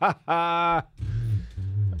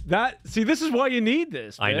 This is why you need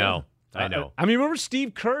this, man. I know. I mean, remember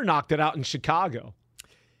Steve Kerr knocked it out in Chicago?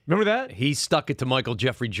 Remember that? He stuck it to Michael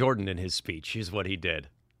Jeffrey Jordan in his speech. Is what he did.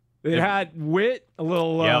 It had wit, a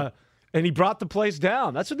little, and he brought the place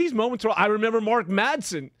down. That's what these moments were. I remember Mark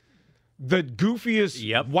Madsen, the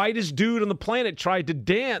goofiest, whitest dude on the planet, tried to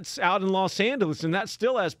dance out in Los Angeles, and that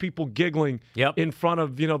still has people giggling in front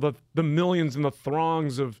of the millions and the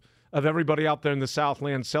throngs of everybody out there in the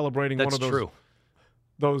Southland celebrating one of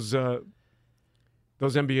those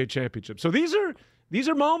NBA championships. So these are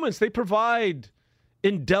moments. They provide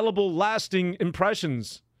indelible, lasting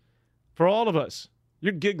impressions for all of us.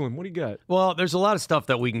 You're giggling. What do you got? Well, there's a lot of stuff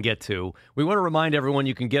that we can get to. We want to remind everyone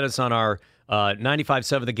you can get us on our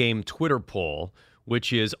 95.7 The Game Twitter poll,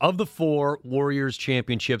 which is of the 4 Warriors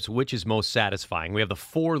championships, which is most satisfying. We have the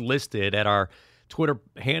 4 listed at our Twitter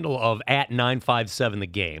handle of @957 The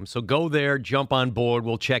Game. So go there, jump on board.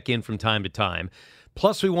 We'll check in from time to time.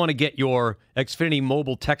 Plus, we want to get your Xfinity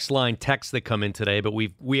mobile text line texts that come in today, but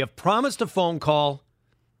we have promised a phone call,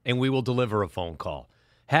 and we will deliver a phone call.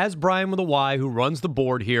 Has Brian with a Y, who runs the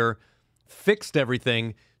board here, fixed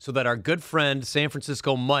everything so that our good friend San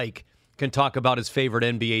Francisco Mike can talk about his favorite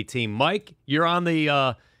NBA team? Mike, you're on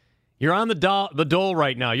the dole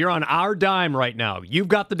right now. You're on our dime right now. You've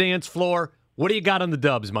got the dance floor. What do you got on the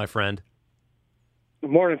Dubs, my friend?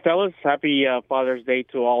 Good morning, fellas. Happy Father's Day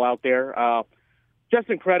to all out there. Just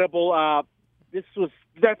incredible. This was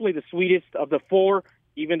definitely the sweetest of the 4,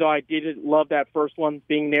 even though I didn't love that first one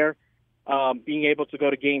being there. Being able to go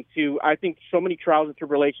to game 2. I think so many trials and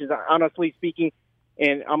tribulations, honestly speaking,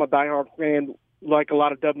 and I'm a diehard fan like a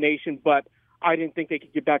lot of Dub Nation, but I didn't think they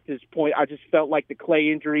could get back to this point. I just felt like the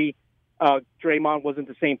Clay injury, Draymond wasn't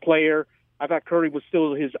the same player. I thought Curry was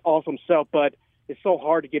still his awesome self, but it's so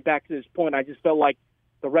hard to get back to this point. I just felt like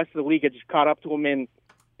the rest of the league had just caught up to him,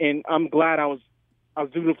 and I'm glad I was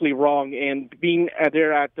dutifully wrong. And being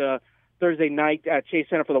there at the Thursday night at Chase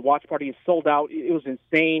Center for the watch party and sold out, it was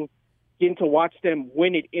insane. Getting to watch them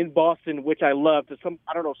win it in Boston, which I loved. Some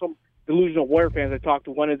delusional Warrior fans I talked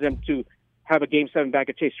to wanted them to have a Game 7 back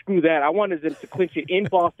at Chase. Screw that. I wanted them to clinch it in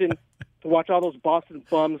Boston, to watch all those Boston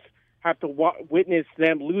bums have to witness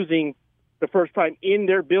them losing the first time in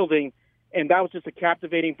their building, and that was just a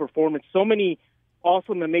captivating performance. So many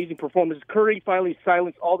awesome, amazing performances. Curry finally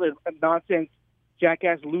silenced all the nonsense,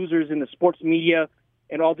 jackass losers in the sports media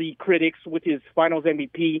and all the critics with his Finals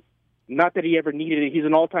MVP. Not that he ever needed it. He's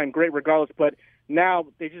an all-time great regardless, but now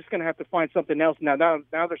they're just going to have to find something else. Now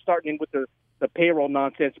they're starting in with the payroll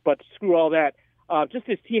nonsense, but screw all that. Just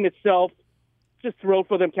his team itself, just thrilled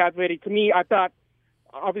for them, captivating. To me, I thought,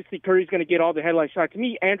 obviously, Curry's going to get all the headline shots. To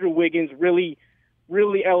me, Andrew Wiggins really,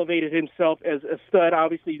 really elevated himself as a stud.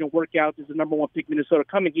 Obviously, workouts is the number 1 pick Minnesota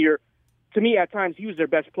coming here. to me, at times, he was their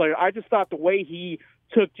best player. I just thought the way he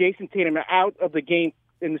took Jason Tatum out of the game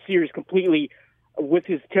in the series completely with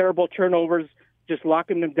his terrible turnovers, just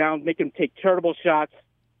locking them down, making them take terrible shots.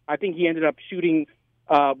 I think he ended up shooting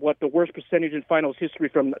the worst percentage in finals history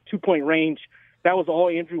from 2-point range. That was all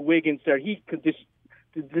Andrew Wiggins there. He could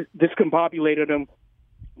discombobulated him,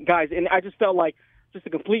 guys. And I just felt like just a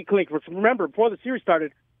complete clink. Remember, before the series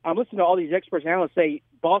started, I'm listening to all these experts and analysts say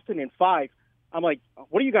Boston in 5. I'm like,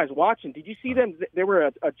 what are you guys watching? Did you see them? They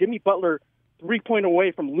were a Jimmy Butler 3-point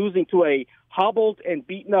away from losing to a hobbled and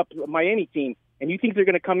beaten up Miami team. And you think they're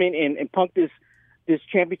going to come in and punk this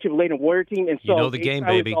championship-laden Warrior team? And so you know the game,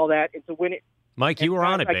 baby. All that and to win it. Mike, you were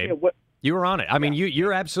on it, babe. You were on it. I mean,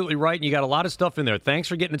 you're absolutely right, and you got a lot of stuff in there. Thanks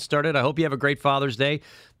for getting it started. I hope you have a great Father's Day.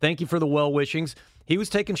 Thank you for the well-wishings. He was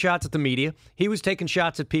taking shots at the media. He was taking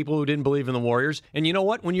shots at people who didn't believe in the Warriors. And you know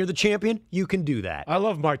what? When you're the champion, you can do that. I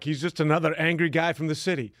love Mike. He's just another angry guy from the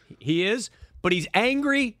city. He is, but he's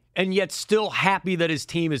angry and yet still happy that his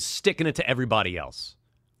team is sticking it to everybody else.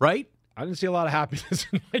 Right? I didn't see a lot of happiness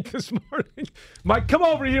in Mike this morning. Mike, come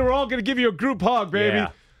over here. We're all going to give you a group hug, baby.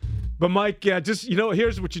 Yeah. But, Mike, just,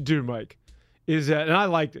 here's what you do, Mike. Is that, and I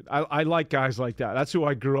liked it. I like guys like that. That's who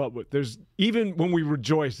I grew up with. Even when we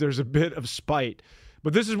rejoice, there's a bit of spite.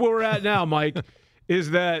 But this is where we're at now, Mike, is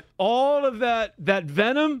that all of that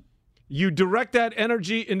venom, you direct that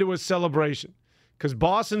energy into a celebration. Because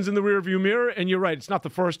Boston's in the rearview mirror, and you're right, it's not the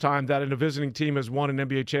first time that a visiting team has won an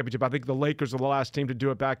NBA championship. I think the Lakers are the last team to do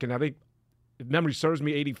it back in, I think, if memory serves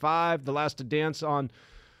me, 85, the last to dance on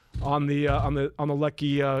the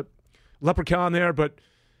lucky leprechaun there. But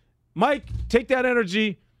Mike, take that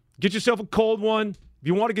energy, get yourself a cold one. If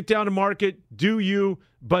you want to get down to market, do you,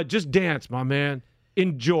 but just dance, my man.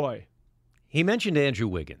 Enjoy. He mentioned Andrew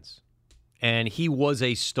Wiggins, and he was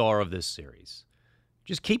a star of this series.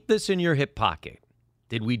 Just keep this in your hip pocket.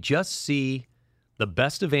 Did we just see the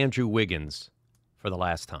best of Andrew Wiggins for the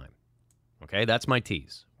last time? Okay, that's my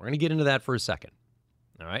tease. We're going to get into that for a second.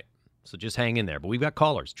 All right? So just hang in there. But we've got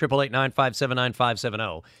callers.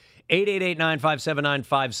 888-957-9570.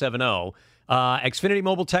 888-957-9570. Xfinity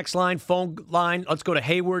mobile text line, phone line. Let's go to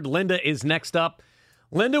Hayward. Linda is next up.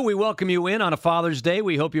 Linda, we welcome you in on a Father's Day.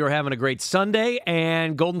 We hope you are having a great Sunday.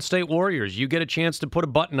 And Golden State Warriors, you get a chance to put a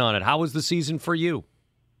button on it. How was the season for you?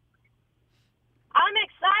 I'm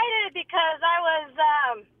excited because I was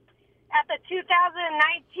at the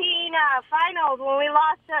 2019 finals when we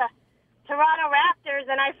lost to Toronto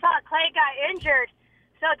Raptors, and I saw Clay got injured.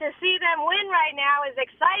 So to see them win right now is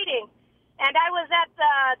exciting. And I was at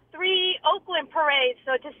the 3 Oakland parades,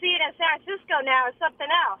 so to see it in San Francisco now is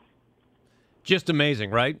something else. Just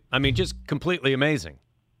amazing, right? I mean, just completely amazing.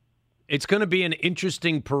 It's going to be an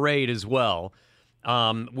interesting parade as well.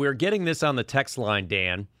 We're getting this on the text line,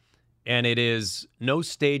 Dan, and it is no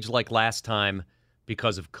stage like last time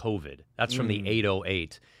because of COVID. That's from the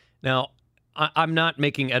 808. Now, I'm not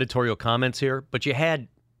making editorial comments here, but you had,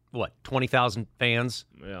 20,000 fans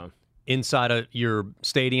inside of your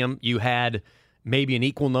stadium. You had maybe an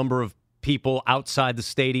equal number of people outside the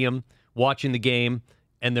stadium watching the game,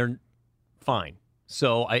 and they're fine.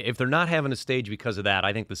 So if they're not having a stage because of that,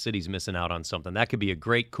 I think the city's missing out on something. That could be a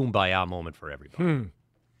great kumbaya moment for everybody.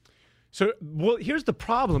 So, here's the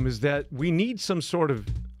problem is that we need some sort of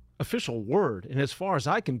official word. And as far as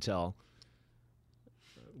I can tell,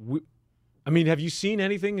 have you seen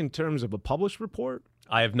anything in terms of a published report?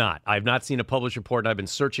 I have not. I have not seen a published report, and I've been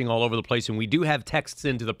searching all over the place. And we do have texts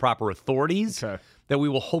into the proper authorities that we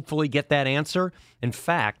will hopefully get that answer. In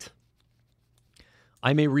fact,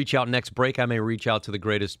 I may reach out next break. I may reach out to the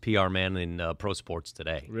greatest PR man in pro sports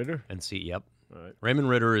today. Ritter? And see, yep. All right. Raymond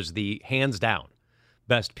Ritter is the hands down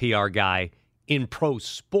best PR guy in pro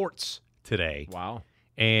sports today. Wow.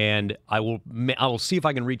 And I will see if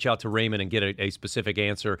I can reach out to Raymond and get a specific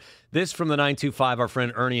answer. This from the 925, our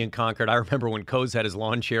friend Ernie in Concord. I remember when Coase had his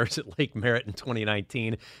lawn chairs at Lake Merritt in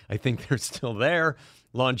 2019. I think they're still there.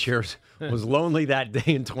 Lawn chairs was lonely that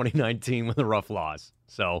day in 2019 with a rough loss.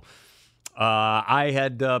 So I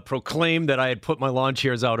had proclaimed that I had put my lawn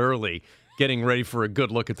chairs out early, getting ready for a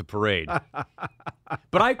good look at the parade.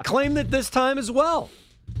 But I claimed it this time as well.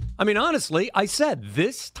 I mean, honestly, I said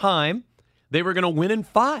this time they were going to win in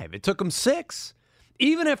 5. It took them 6,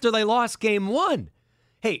 even after they lost game 1.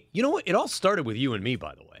 Hey, you know what? It all started with you and me,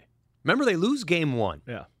 by the way. Remember, they lose game 1.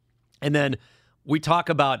 Yeah. And then we talk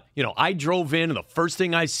about, I drove in, and the first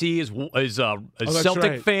thing I see is a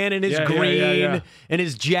Celtic fan in his green and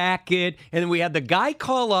his jacket. And then we had the guy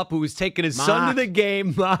call up who was taking his son to the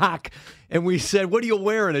game, Mark. And we said, what are you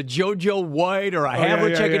wearing, a JoJo White or a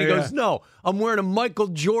Havlicek? And he goes, no, I'm wearing a Michael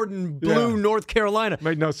Jordan blue North Carolina.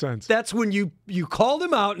 Made no sense. That's when you called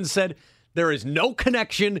him out and said, There is no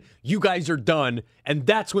connection. You guys are done. And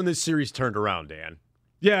that's when this series turned around, Dan.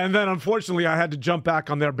 Yeah, and then unfortunately I had to jump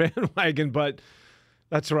back on their bandwagon, but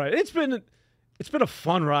that's right. It's been a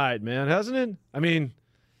fun ride, man, hasn't it? I mean,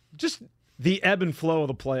 just the ebb and flow of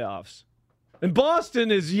the playoffs. And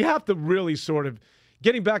Boston is, you have to really sort of,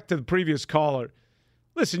 getting back to the previous caller,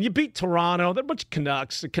 listen, you beat Toronto. They're a bunch of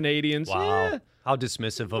Canucks, the Canadians. Wow. Yeah. How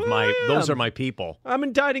dismissive of those are my people. I'm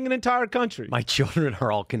indicting an entire country. My children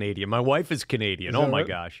are all Canadian. My wife is Canadian. Oh, my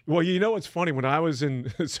gosh. Well, you know what's funny? When I was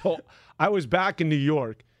I was back in New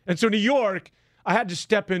York. And so New York, I had to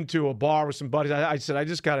step into a bar with some buddies. I said, I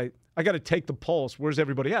got to take the pulse. Where's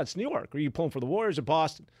everybody at? It's New York. Are you pulling for the Warriors or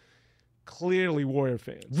Boston? Clearly Warrior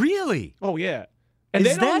fans. Really? Oh, yeah. And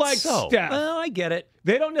Is they don't that like so? Steph. Well, I get it.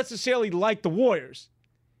 They don't necessarily like the Warriors.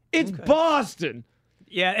 It's Boston.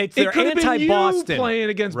 Yeah, It they're could have been anti-Boston. you playing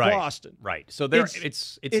against Boston. Right. So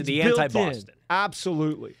it's the built anti-Boston. in.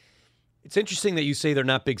 Absolutely. It's interesting that you say they're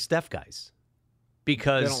not big Steph guys.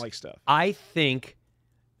 Because They don't like Steph. I think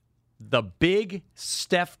the big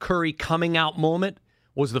Steph Curry coming out moment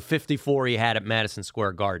was the 54 he had at Madison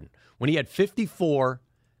Square Garden. When he had 54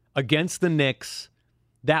 against the Knicks,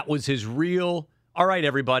 that was his real, all right,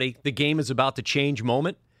 everybody, the game is about to change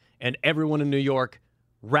moment. And everyone in New York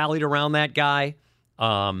rallied around that guy.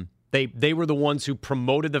 They were the ones who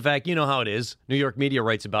promoted the fact, you know how it is. New York media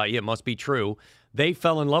writes about you. It must be true. They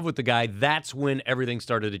fell in love with the guy. That's when everything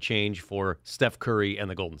started to change for Steph Curry and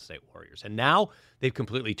the Golden State Warriors. And now they've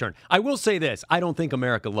completely turned. I will say this. I don't think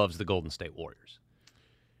America loves the Golden State Warriors.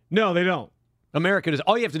 No, they don't. America does.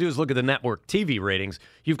 All you have to do is look at the network TV ratings.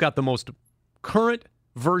 You've got the most current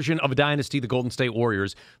version of a dynasty, the Golden State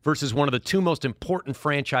Warriors, versus one of the two most important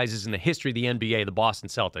franchises in the history of the NBA, the Boston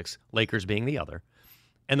Celtics, Lakers being the other.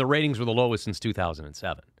 And the ratings were the lowest since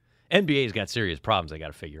 2007. NBA's got serious problems they got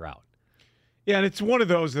to figure out. Yeah, and it's one of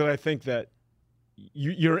those that I think that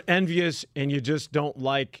you're envious and you just don't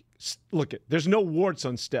like. Look, there's no warts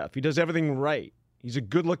on Steph. He does everything right. He's a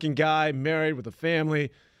good-looking guy, married with a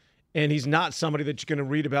family, and he's not somebody that you're going to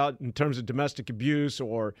read about in terms of domestic abuse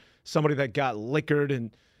or somebody that got liquored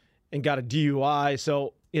and got a DUI.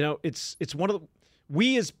 So, you know, it's one of the –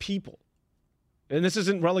 we as people, and this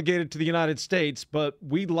isn't relegated to the United States, but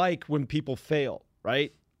we like when people fail,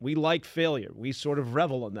 right? We like failure. We sort of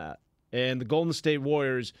revel in that. And the Golden State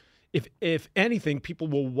Warriors, if anything, people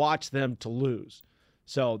will watch them to lose.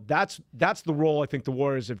 So that's the role I think the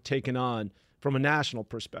Warriors have taken on from a national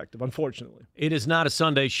perspective, unfortunately. It is not a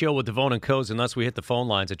Sunday show with Devone and Coz unless we hit the phone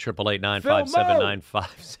lines at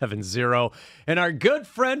 888-957-9570. And our good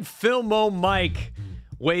friend Philmo Mike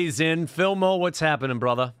weighs in. Philmo, what's happening,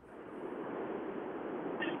 brother?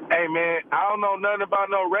 Hey, man, I don't know nothing about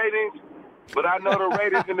no ratings, but I know the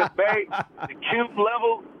ratings in the Bay, the cube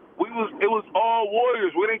level, it was all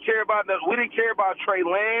Warriors. We didn't care about Trey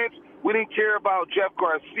Lance. We didn't care about Jeff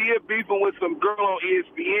Garcia beefing with some girl on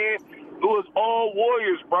ESPN. It was all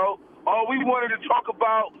Warriors, bro. All we wanted to talk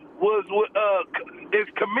about was is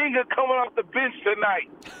Kuminga coming off the bench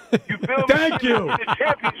tonight. You feel me? Thank you. In the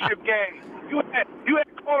championship game. You had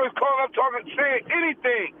callers calling up saying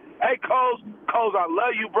anything. Hey, Coz, I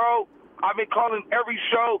love you, bro. I've been calling every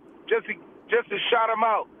show just to shout him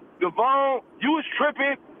out. Devone, you was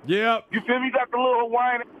tripping. Yeah. You feel me? You got the little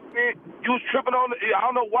Hawaiian. You was tripping on I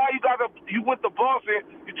don't know why you went to Boston.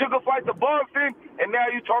 You took a flight to Boston, and now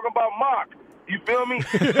you talking about Mock. You feel me?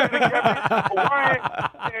 Hawaiian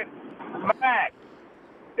and Mac.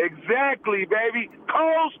 Exactly, baby.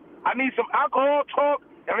 Coz, I need some alcohol talk,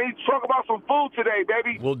 and I need to talk about some food today,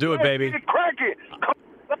 baby. We'll do it, baby. Crack it.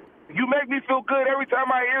 You make me feel good every time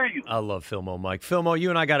I hear you. I love Philmo Mike. Philmo, you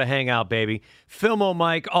and I got to hang out, baby. Philmo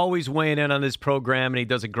Mike always weighing in on this program, and he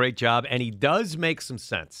does a great job, and he does make some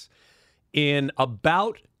sense. In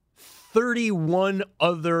about 31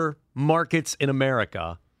 other markets in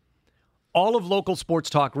America, all of local sports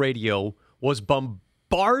talk radio was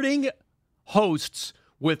bombarding hosts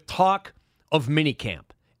with talk of minicamp,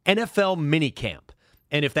 NFL minicamp.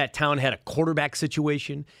 And if that town had a quarterback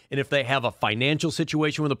situation, and if they have a financial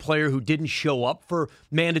situation with a player who didn't show up for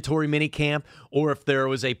mandatory minicamp, or if there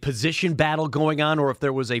was a position battle going on, or if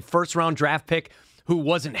there was a first-round draft pick who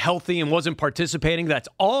wasn't healthy and wasn't participating, that's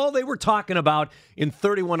all they were talking about in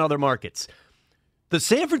 31 other markets. The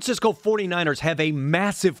San Francisco 49ers have a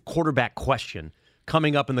massive quarterback question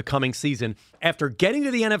coming up in the coming season. After getting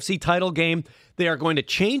to the NFC title game, they are going to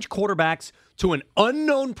change quarterbacks to an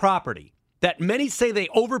unknown property that many say they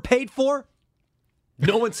overpaid for.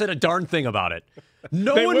 No one said a darn thing about it.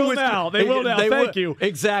 They will now. Thank you.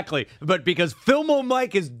 Exactly. But because Philmo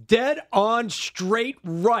Mike is dead on straight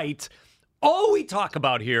right, all we talk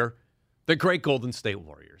about here, the great Golden State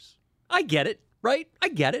Warriors. I get it, right? I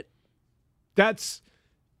get it. That's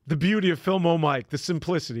the beauty of Filmo Mike, the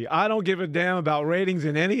simplicity. I don't give a damn about ratings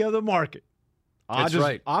in any other market. That's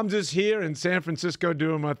right. I'm just here in San Francisco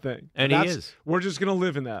doing my thing. And he is. We're just going to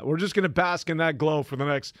live in that. We're just going to bask in that glow for the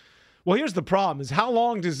next. Well, here's the problem: is how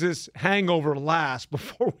long does this hangover last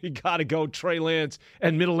before we got to go Trey Lance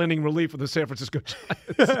and middle inning relief for the San Francisco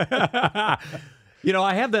Giants? You know,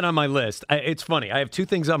 I have that on my list. It's funny. I have two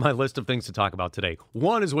things on my list of things to talk about today.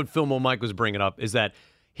 One is what Filmo Mike was bringing up, is that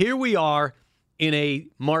here we are in a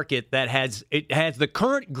market that has the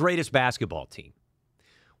current greatest basketball team.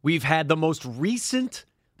 We've had the most recent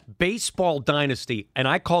baseball dynasty, and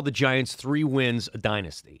I call the Giants 3 wins a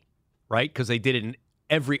dynasty, right? Because they did it in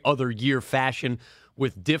every other year fashion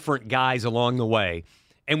with different guys along the way.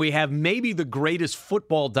 And we have maybe the greatest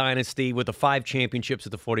football dynasty with the 5 championships that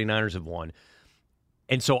the 49ers have won.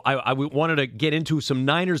 And so I wanted to get into some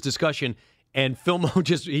Niners discussion, and Filmo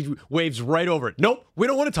he waves right over it. Nope, we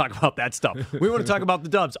don't want to talk about that stuff. We want to talk about the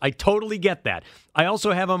Dubs. I totally get that. I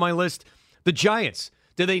also have on my list the Giants.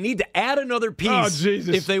 Do they need to add another piece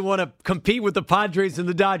if they want to compete with the Padres and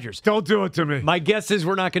the Dodgers? Don't do it to me. My guess is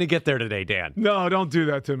we're not going to get there today, Dan. No, don't do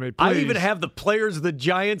that to me, please. I even have the players the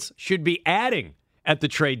Giants should be adding at the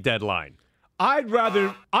trade deadline. I'd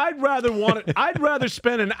rather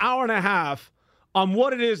spend an hour and a half on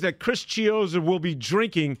what it is that Chris Chiozza will be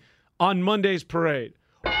drinking on Monday's parade.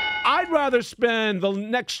 I'd rather spend the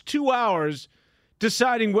next 2 hours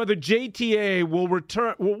deciding whether JTA will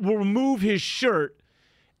remove his shirt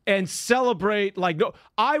and celebrate.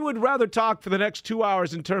 I would rather talk for the next 2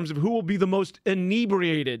 hours in terms of who will be the most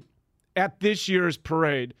inebriated at this year's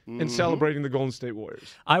parade in celebrating the Golden State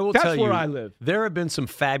Warriors. I will tell you, that's where I live. There have been some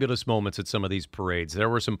fabulous moments at some of these parades. There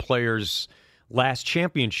were some players last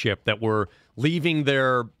championship that were leaving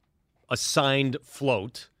their assigned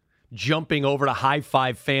float, jumping over to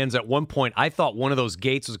high-five fans. At one point, I thought one of those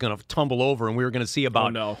gates was going to tumble over, and we were going to see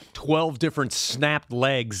about 12 different snapped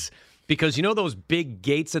legs. Because you know those big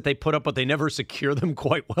gates that they put up, but they never secure them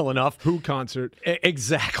quite well enough? Who concert?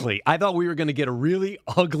 Exactly. I thought we were going to get a really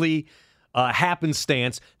ugly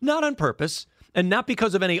happenstance, not on purpose, and not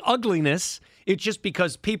because of any ugliness. It's just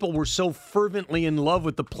because people were so fervently in love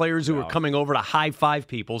with the players who were coming over to high-five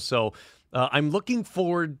people. So I'm looking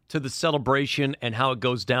forward to the celebration and how it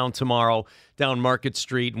goes down tomorrow down Market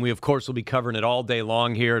Street. And we, of course, will be covering it all day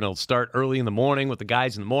long here, and it'll start early in the morning with the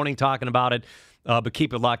guys in the morning talking about it. But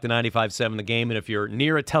keep it locked to 95.7 The Game. And if you're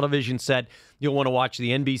near a television set, you'll want to watch the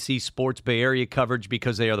NBC Sports Bay Area coverage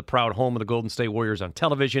because they are the proud home of the Golden State Warriors on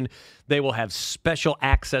television. They will have special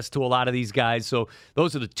access to a lot of these guys. So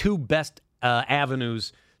those are the two best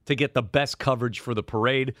avenues to get the best coverage for the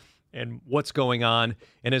parade and what's going on.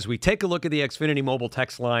 And as we take a look at the Xfinity mobile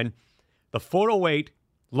text line, the 408,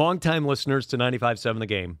 longtime listeners to 95.7 The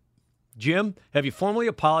Game. Jim, have you formally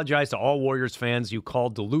apologized to all Warriors fans you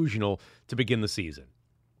called delusional to begin the season?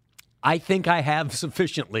 I think I have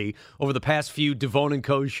sufficiently over the past few Devone &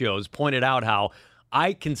 Co. shows pointed out how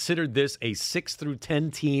I considered this a 6 through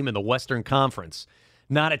 10 team in the Western Conference,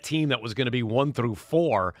 not a team that was going to be 1 through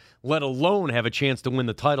 4, let alone have a chance to win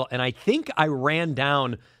the title. And I think I ran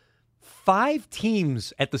down 5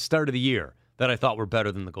 teams at the start of the year that I thought were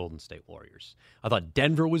better than the Golden State Warriors. I thought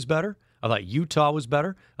Denver was better. I thought Utah was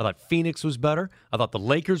better. I thought Phoenix was better. I thought the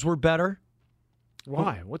Lakers were better.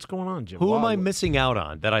 Why? What's going on, Jim? Who am I missing out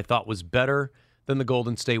on that I thought was better than the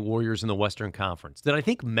Golden State Warriors in the Western Conference? Did I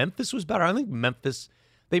think Memphis was better? I think Memphis,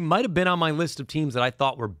 they might have been on my list of teams that I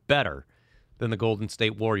thought were better than the Golden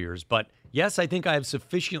State Warriors. But yes, I think I have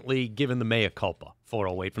sufficiently given the mea culpa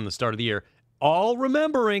 408 from the start of the year. All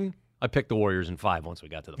remembering I picked the Warriors in 5 once we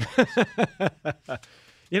got to the playoffs.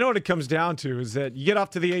 You know what it comes down to is that you get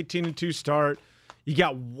off to the 18-2 start. You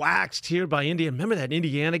got waxed here by Indiana. Remember that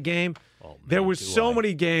Indiana game? Oh, man, there were so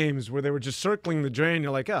many games where they were just circling the drain.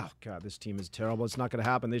 You're like, oh, God, this team is terrible. It's not going to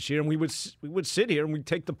happen this year. And we would sit here and we'd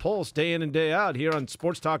take the pulse day in and day out here on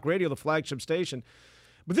Sports Talk Radio, the flagship station.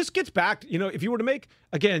 But this gets back, if you were to make,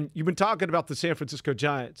 again, you've been talking about the San Francisco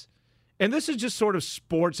Giants. And this is just sort of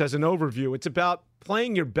sports as an overview. It's about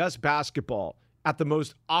playing your best basketball at the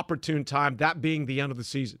most opportune time, that being the end of the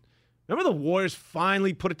season. Remember the Warriors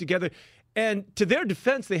finally put it together? And to their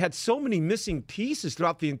defense, they had so many missing pieces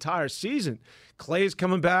throughout the entire season. Clay's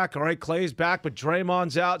coming back. All right, Clay's back, but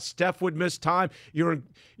Draymond's out. Steph would miss time.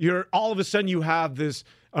 You're all of a sudden you have this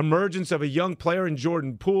emergence of a young player in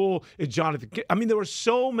Jordan Poole, in Jonathan. I mean, there were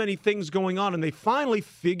so many things going on, and they finally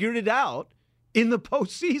figured it out in the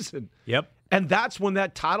postseason. Yep. And that's when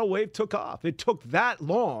that tidal wave took off. It took that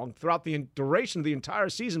long throughout the duration of the entire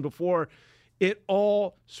season before it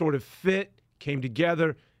all sort of fit, came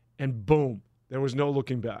together, and boom, There was no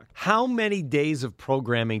looking back. How many days of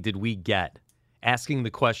programming did we get asking the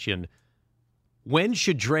question, when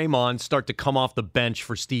should Draymond start to come off the bench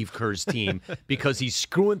for Steve Kerr's team because he's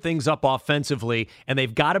screwing things up offensively and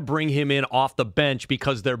they've got to bring him in off the bench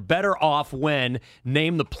because they're better off when,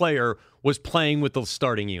 name the player, was playing with the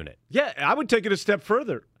starting unit? Yeah, I would take it a step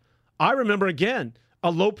further. I remember, again, a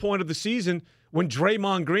low point of the season when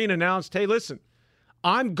Draymond Green announced, hey, listen,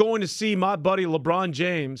 I'm going to see my buddy LeBron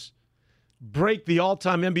James break the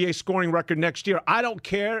all-time NBA scoring record next year. I don't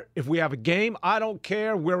care if we have a game. I don't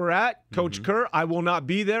care where we're at. Coach Kerr, I will not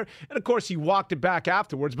be there. And, of course, he walked it back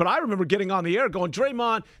afterwards. But I remember getting on the air going,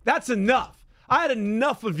 Draymond, that's enough. I had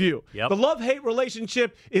enough of you. Yep. The love-hate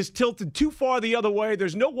relationship is tilted too far the other way.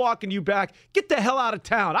 There's no walking you back. Get the hell out of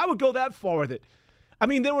town. I would go that far with it. I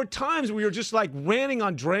mean, there were times we were just like ranting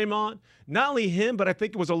on Draymond. Not only him, but I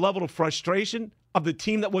think it was a level of frustration of the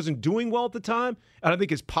team that wasn't doing well at the time. And I think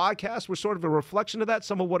his podcast was sort of a reflection of that,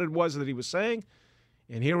 some of what it was that he was saying.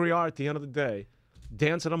 And here we are at the end of the day,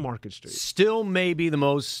 dancing on Market Street. Still maybe the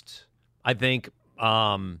most, I think,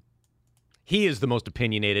 he is the most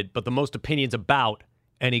opinionated, but the most opinions about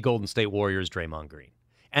any Golden State Warriors, Draymond Green.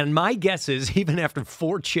 And my guess is, even after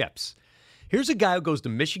 4 chips, here's a guy who goes to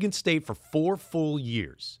Michigan State for 4 full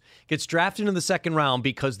years, gets drafted in the second round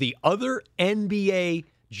because the other NBA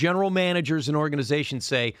general managers and organizations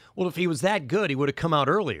say, well, if he was that good, he would have come out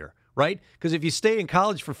earlier, right? Because if you stay in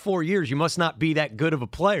college for 4 years, you must not be that good of a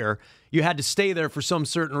player. You had to stay there for some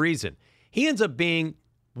certain reason. He ends up being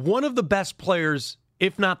one of the best players,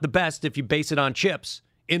 if not the best, if you base it on chips,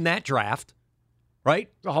 in that draft, right?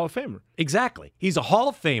 A Hall of Famer. Exactly. He's a Hall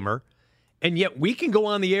of Famer, and yet we can go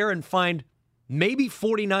on the air and find maybe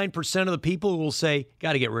 49% of the people who will say,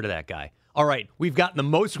 got to get rid of that guy. All right, we've gotten the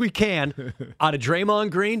most we can out of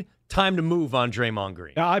Draymond Green. Time to move on Draymond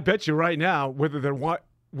Green. Now, I bet you right now, whether they're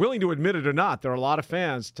willing to admit it or not, there are a lot of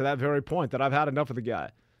fans to that very point that I've had enough of the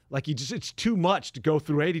guy. Like, it's too much to go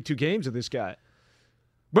through 82 games of this guy.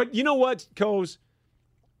 But you know what, Coz?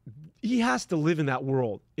 He has to live in that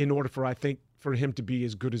world in order for him to be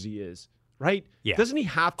as good as he is, right? Yeah. Doesn't he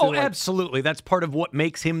have to? Oh, absolutely. That's part of what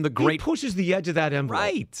makes him the great. He pushes the edge of that envelope.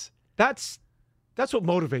 Right. That's what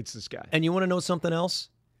motivates this guy. And you want to know something else?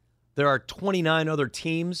 There are 29 other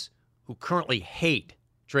teams who currently hate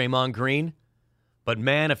Draymond Green. But,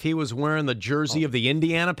 man, if he was wearing the jersey of the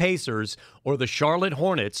Indiana Pacers or the Charlotte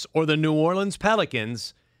Hornets or the New Orleans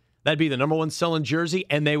Pelicans, that'd be the number 1 selling jersey.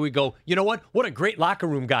 And they would go, you know what? What a great locker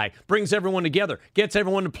room guy. Brings everyone together. Gets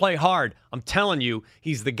everyone to play hard. I'm telling you,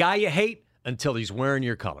 he's the guy you hate until he's wearing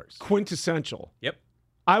your colors. Quintessential. Yep.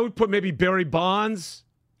 I would put maybe Barry Bonds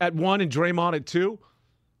at 1 and Draymond at 2.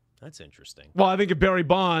 That's interesting. Well, I think if Barry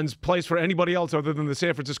Bonds plays for anybody else other than the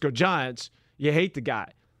San Francisco Giants, you hate the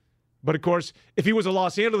guy. But, of course, if he was a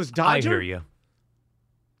Los Angeles Dodger. I hear you.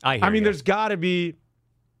 I mean, there's got to be.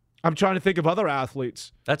 I'm trying to think of other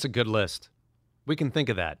athletes. That's a good list. We can think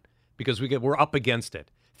of that because we're up against it.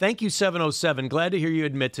 Thank you, 707. Glad to hear you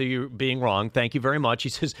admit to you being wrong. Thank you very much. He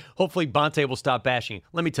says, hopefully Bonte will stop bashing.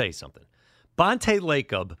 Let me tell you something. Bonte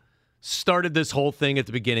Lacob started this whole thing at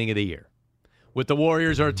the beginning of the year with the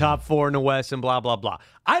Warriors are top 4 in the West and blah, blah, blah.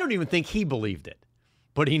 I don't even think he believed it,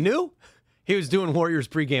 but he knew he was doing Warriors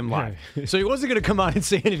pregame live. So he wasn't going to come out and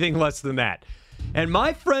say anything less than that. And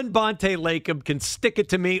my friend Bonte Lacob can stick it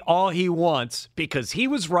to me all he wants because he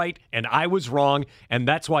was right and I was wrong, and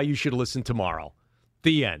that's why you should listen tomorrow.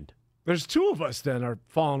 The end. There's 2 of us then are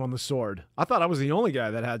falling on the sword. I thought I was the only guy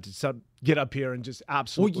that had to get up here and just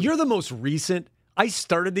absolutely. Well, you're the most recent. I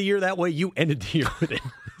started the year that way. You ended the year with it.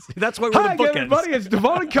 That's why we're the bookends. Hi, everybody. It's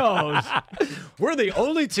Devon and Coz. We're the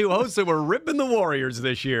only 2 hosts that were ripping the Warriors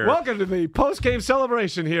this year. Welcome to the post-game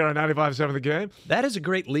celebration here on 95.7 The Game. That is a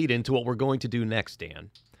great lead into what we're going to do next, Dan.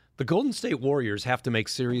 The Golden State Warriors have to make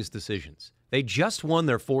serious decisions. They just won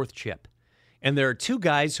their 4th chip, and there are 2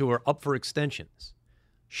 guys who are up for extensions.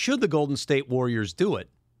 Should the Golden State Warriors do it,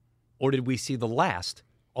 or did we see the last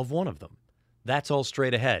of one of them? That's all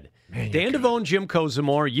straight ahead. Man, Dan Devone, Jim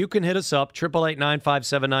Kozimor, you can hit us up,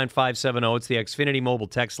 888-957-9570. It's the Xfinity mobile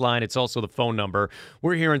text line. It's also the phone number.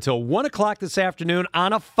 We're here until 1 o'clock this afternoon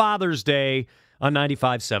on a Father's Day on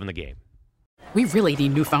 95.7 The Game. We really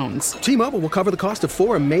need new phones. T-Mobile will cover the cost of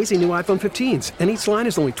 4 amazing new iPhone 15s, and each line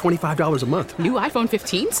is only $25 a month. New iPhone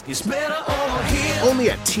 15s? It's better over here.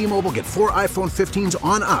 Only at T-Mobile, get 4 iPhone 15s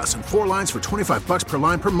on us and 4 lines for $25 per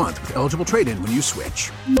line per month with eligible trade-in when you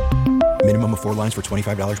switch. Minimum of 4 lines for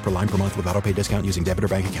 $25 per line per month with autopay discount using debit or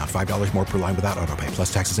bank account. $5 more per line without autopay,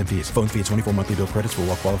 plus taxes and fees. Phone fee at 24 monthly bill credits for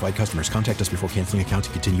well-qualified customers. Contact us before canceling account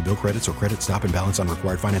to continue bill credits or credit stop and balance on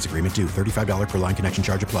required finance agreement due. $35 per line connection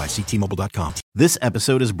charge applies. See T-Mobile.com. This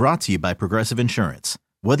episode is brought to you by Progressive Insurance.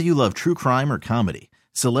 Whether you love true crime or comedy,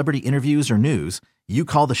 celebrity interviews or news, you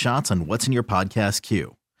call the shots on what's in your podcast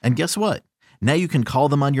queue. And guess what? Now you can call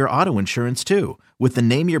them on your auto insurance too with the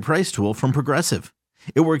Name Your Price tool from Progressive.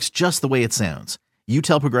 It works just the way it sounds. You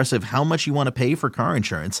tell Progressive how much you want to pay for car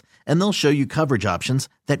insurance, and they'll show you coverage options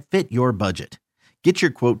that fit your budget. Get your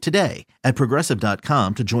quote today at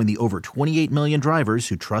Progressive.com to join the over 28 million drivers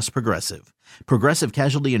who trust Progressive. Progressive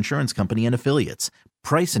Casualty Insurance Company and Affiliates.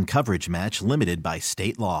 Price and coverage match limited by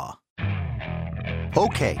state law.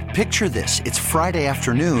 Okay, picture this. It's Friday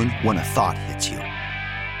afternoon when a thought hits you.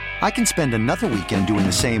 I can spend another weekend doing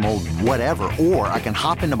the same old whatever, or I can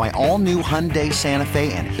hop into my all-new Hyundai Santa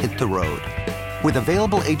Fe and hit the road. With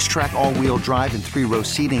available H-Track all-wheel drive and 3-row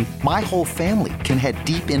seating, my whole family can head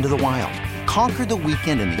deep into the wild. Conquer the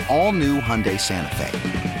weekend in the all-new Hyundai Santa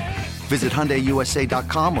Fe. Visit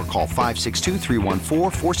HyundaiUSA.com or call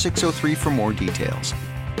 562-314-4603 for more details.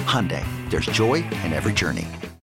 Hyundai, there's joy in every journey.